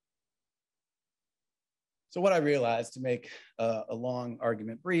 So what I realized, to make a long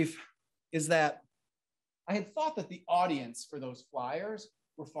argument brief, is that I had thought that the audience for those flyers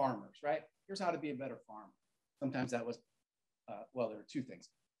were farmers, right? Here's how to be a better farmer. Sometimes that was, well, there were two things: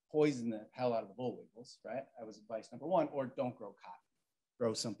 poison the hell out of the boll weevils, right? That was advice number one, or don't grow cotton,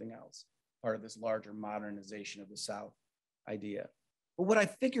 grow something else, part of this larger modernization of the South idea. But what I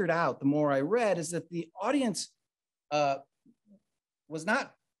figured out the more I read is that the audience was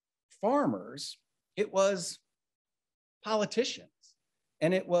not farmers, it was politicians,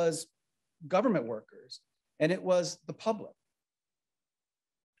 and it was government workers, and it was the public.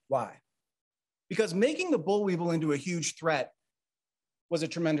 Why? Because making the boll weevil into a huge threat was a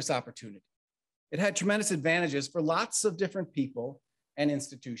tremendous opportunity. It had tremendous advantages for lots of different people and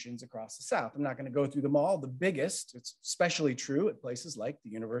institutions across the South. I'm not going to go through them all. The biggest, it's especially true at places like the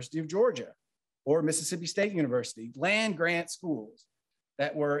University of Georgia or Mississippi State University, land grant schools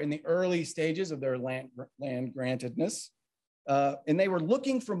that were in the early stages of their land grantedness. And they were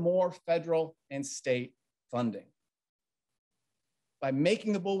looking for more federal and state funding. By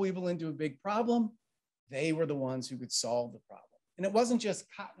making the boll weevil into a big problem, they were the ones who could solve the problem. And it wasn't just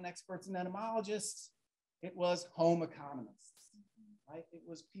cotton experts and entomologists, it was home economists, right? It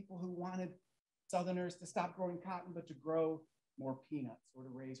was people who wanted Southerners to stop growing cotton, but to grow more peanuts, or to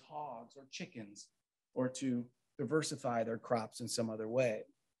raise hogs or chickens, or to diversify their crops in some other way.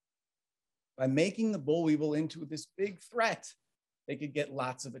 By making the boll weevil into this big threat, they could get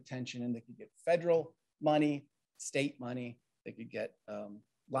lots of attention, and they could get federal money, state money. They could get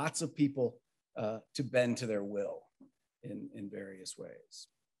lots of people to bend to their will in various ways.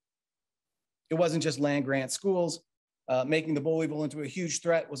 It wasn't just land grant schools. Making the boll weevil into a huge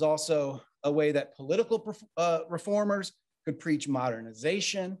threat was also a way that political reformers could preach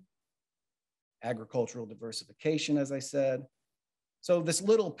modernization, agricultural diversification, as I said. So this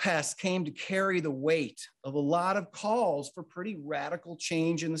little pest came to carry the weight of a lot of calls for pretty radical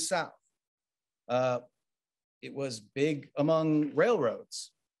change in the South. It was big among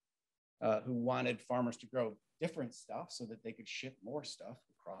railroads who wanted farmers to grow different stuff so that they could ship more stuff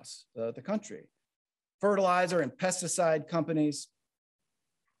across the country. Fertilizer and pesticide companies.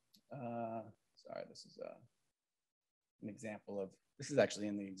 Sorry, this is an example of, this is actually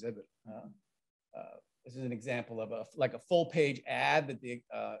in the exhibit. This is an example of like a full page ad that the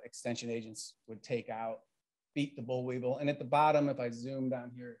extension agents would take out, beat the boll weevil. And at the bottom, if I zoom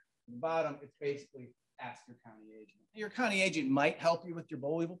down here, at the bottom, it's basically ask your county agent. Your county agent might help you with your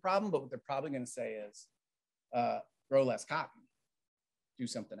boll weevil problem, but what they're probably going to say is, grow less cotton, do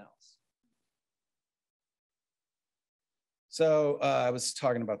something else. So I was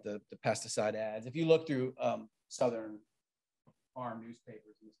talking about the pesticide ads. If you look through Southern farm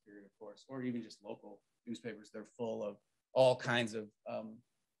newspapers in this period, of course, or even just local newspapers, they're full of all kinds of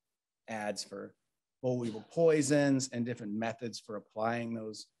ads for boll weevil poisons and different methods for applying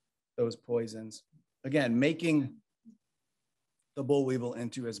those poisons. Again, making the boll weevil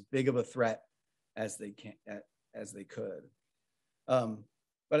into as big of a threat as they could.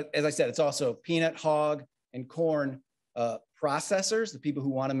 But as I said, it's also peanut, hog, and corn processors, the people who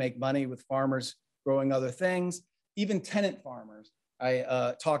want to make money with farmers growing other things, even tenant farmers.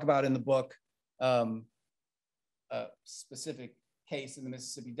 I talk about in the book a specific case in the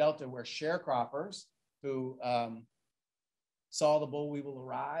Mississippi Delta where sharecroppers who saw the boll weevil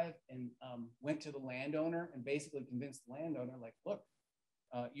arrive and went to the landowner and basically convinced the landowner, like, look,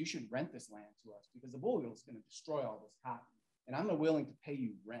 you should rent this land to us because the boll weevil is going to destroy all this cotton. And I'm willing to pay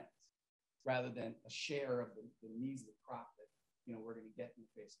you rent rather than a share of the measly crop that we're going to get in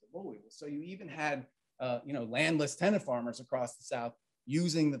the face of the boll weevil. So you even had landless tenant farmers across the South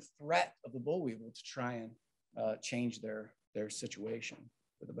using the threat of the boll weevil to try and change their situation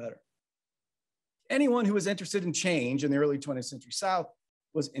for the better. Anyone who was interested in change in the early 20th century South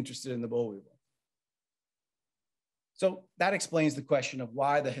was interested in the boll weevil. So that explains the question of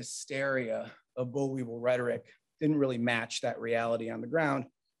why the hysteria of boll weevil rhetoric didn't really match that reality on the ground.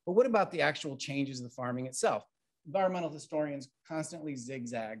 But what about the actual changes of the farming itself? Environmental historians constantly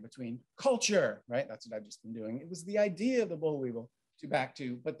zigzag between culture, right? That's what I've just been doing. It was the idea of the boll weevil to back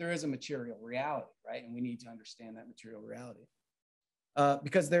to, but there is a material reality, right? And we need to understand that material reality.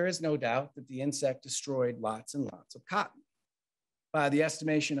 Because there is no doubt that the insect destroyed lots and lots of cotton. By the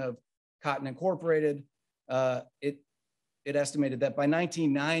estimation of Cotton Incorporated, it estimated that by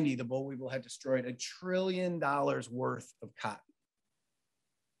 1990, the boll weevil had destroyed $1 trillion worth of cotton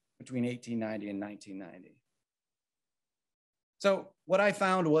between 1890 and 1990. So what I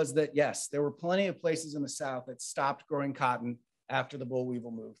found was that, yes, there were plenty of places in the South that stopped growing cotton after the boll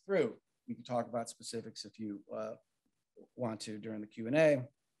weevil moved through. We can talk about specifics if you want to during the Q&A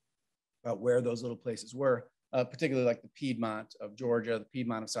about where those little places were, particularly like the Piedmont of Georgia, the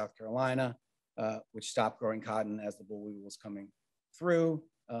Piedmont of South Carolina, which stopped growing cotton as the boll weevil was coming through.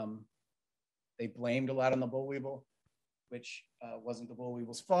 They blamed a lot on the boll weevil, which wasn't the boll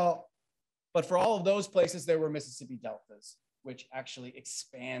weevil's fault. But for all of those places, there were Mississippi deltas, which actually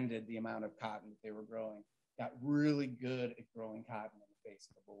expanded the amount of cotton that they were growing, got really good at growing cotton in the face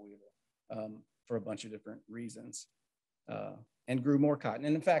of the boll weevil for a bunch of different reasons, and grew more cotton.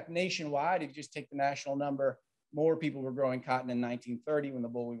 And in fact, nationwide, if you just take the national number, more people were growing cotton in 1930 when the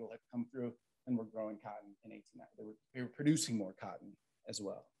boll weevil had come through than were growing cotton in 1890. They were producing more cotton as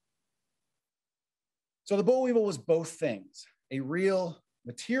well. So the boll weevil was both things, a real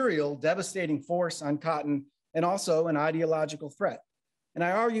material devastating force on cotton and also an ideological threat. And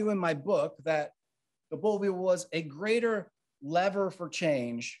I argue in my book that the boll weevil was a greater lever for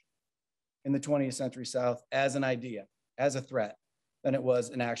change in the 20th century South as an idea, as a threat, than it was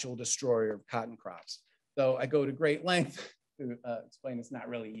an actual destroyer of cotton crops. Though I go to great length to explain it's not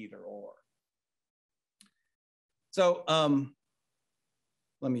really either or. So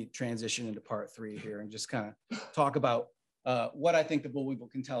let me transition into part 3 here and just kind of talk about what I think the boll weevil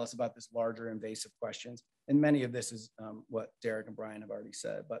can tell us about this larger invasive questions. And many of this is what Derek and Brian have already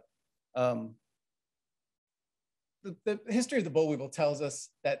said. But the history of the boll weevil tells us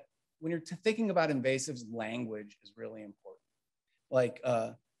that when you're thinking about invasives, language is really important. Like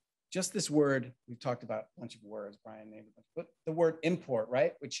just this word, we've talked about a bunch of words, Brian named a bunch, but the word import,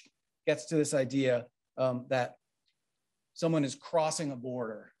 right? Which gets to this idea that someone is crossing a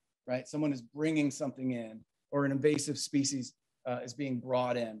border, right? Someone is bringing something in, or an invasive species is being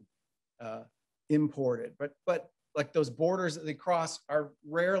brought in, imported. But like those borders that they cross are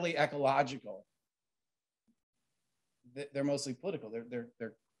rarely ecological. They're mostly political.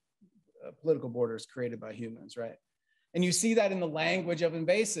 They're political borders created by humans, right? And you see that in the language of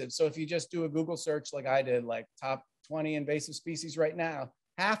invasives. So if you just do a Google search like I did, like top 20 invasive species right now,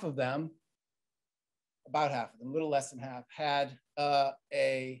 half of them, about half of them, a little less than half, had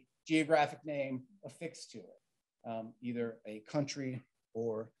a geographic name affixed to it, either a country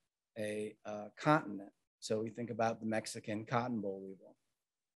or a continent. So we think about the Mexican cotton boll weevil,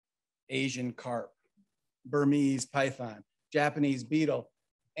 Asian carp, Burmese python, Japanese beetle,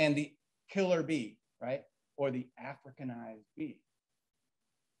 and the killer bee, right? Or the Africanized bee.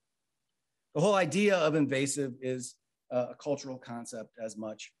 The whole idea of invasive is a cultural concept as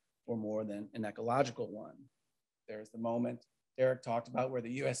much or more than an ecological one. There's the moment Derek talked about where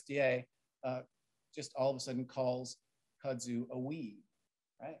the USDA just all of a sudden calls kudzu a weed,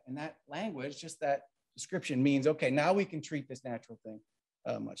 right? And that language, just that description means, okay, now we can treat this natural thing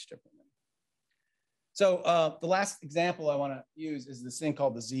much differently. So the last example I want to use is this thing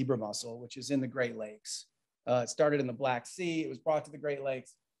called the zebra mussel, which is in the Great Lakes. It started in the Black Sea. It was brought to the Great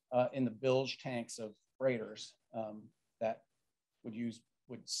Lakes in the bilge tanks of freighters that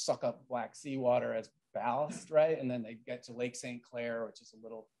would suck up Black Sea water as ballast, right? And then they get to Lake St. Clair, which is a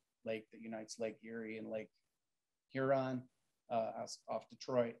little lake that unites Lake Erie and Lake Huron off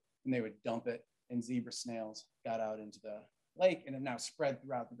Detroit, and they would dump it, and zebra snails got out into the lake and have now spread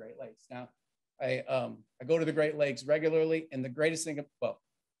throughout the Great Lakes. Now, I go to the Great Lakes regularly, and the greatest thing, well,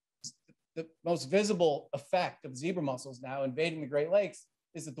 the most visible effect of zebra mussels now invading the Great Lakes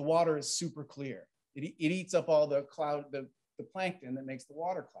is that the water is super clear. It eats up all the plankton that makes the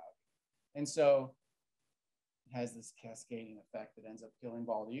water cloudy. And so it has this cascading effect that ends up killing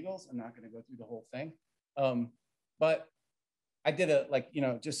bald eagles. I'm not going to go through the whole thing. But I did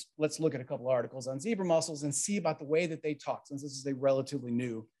just let's look at a couple of articles on zebra mussels and see about the way that they talk, since this is a relatively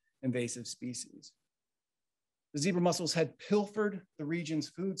new invasive species. The zebra mussels had pilfered the region's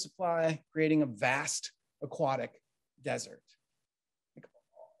food supply, creating a vast aquatic desert.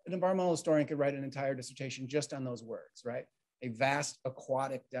 An environmental historian could write an entire dissertation just on those words, right? A vast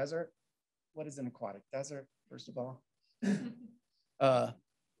aquatic desert. What is an aquatic desert, first of all?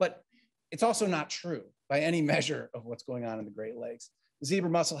 But it's also not true by any measure of what's going on in the Great Lakes. the zebra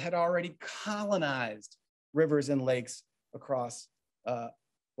mussel had already colonized rivers and lakes across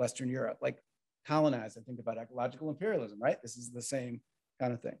Western Europe, like colonized. I think about ecological imperialism, right? This is the same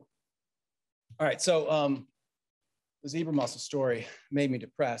kind of thing. All right, so the zebra mussel story made me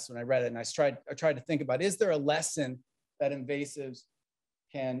depressed when I read it, and I tried to think about, is there a lesson that invasives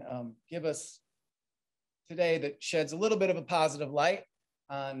can give us today that sheds a little bit of a positive light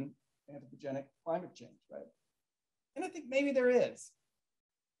on anthropogenic climate change, right? And I think maybe there is.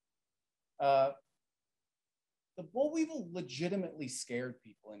 The boll weevil legitimately scared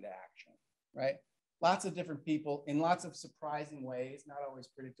people into action, right? Lots of different people in lots of surprising ways, not always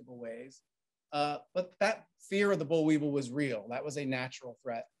predictable ways. But that fear of the boll weevil was real. That was a natural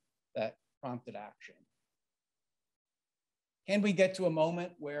threat that prompted action. Can we get to a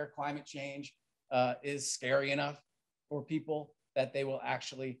moment where climate change is scary enough for people that they will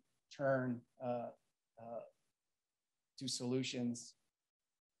actually turn to solutions?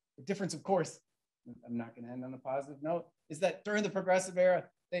 The difference, of course, I'm not going to end on a positive note, is that during the progressive era,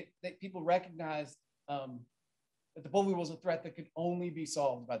 people recognized that the boll weevil was a threat that could only be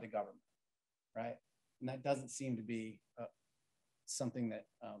solved by the government, right? And that doesn't seem to be something that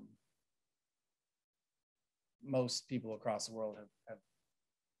most people across the world have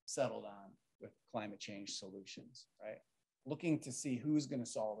settled on with climate change solutions, right? Looking to see who's going to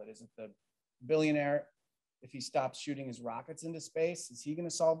solve it. Is it the billionaire? If he stops shooting his rockets into space, is he going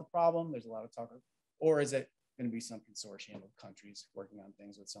to solve the problem? There's a lot of talk. Or is it going to be some consortium of countries working on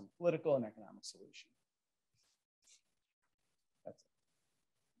things with some political and economic solution?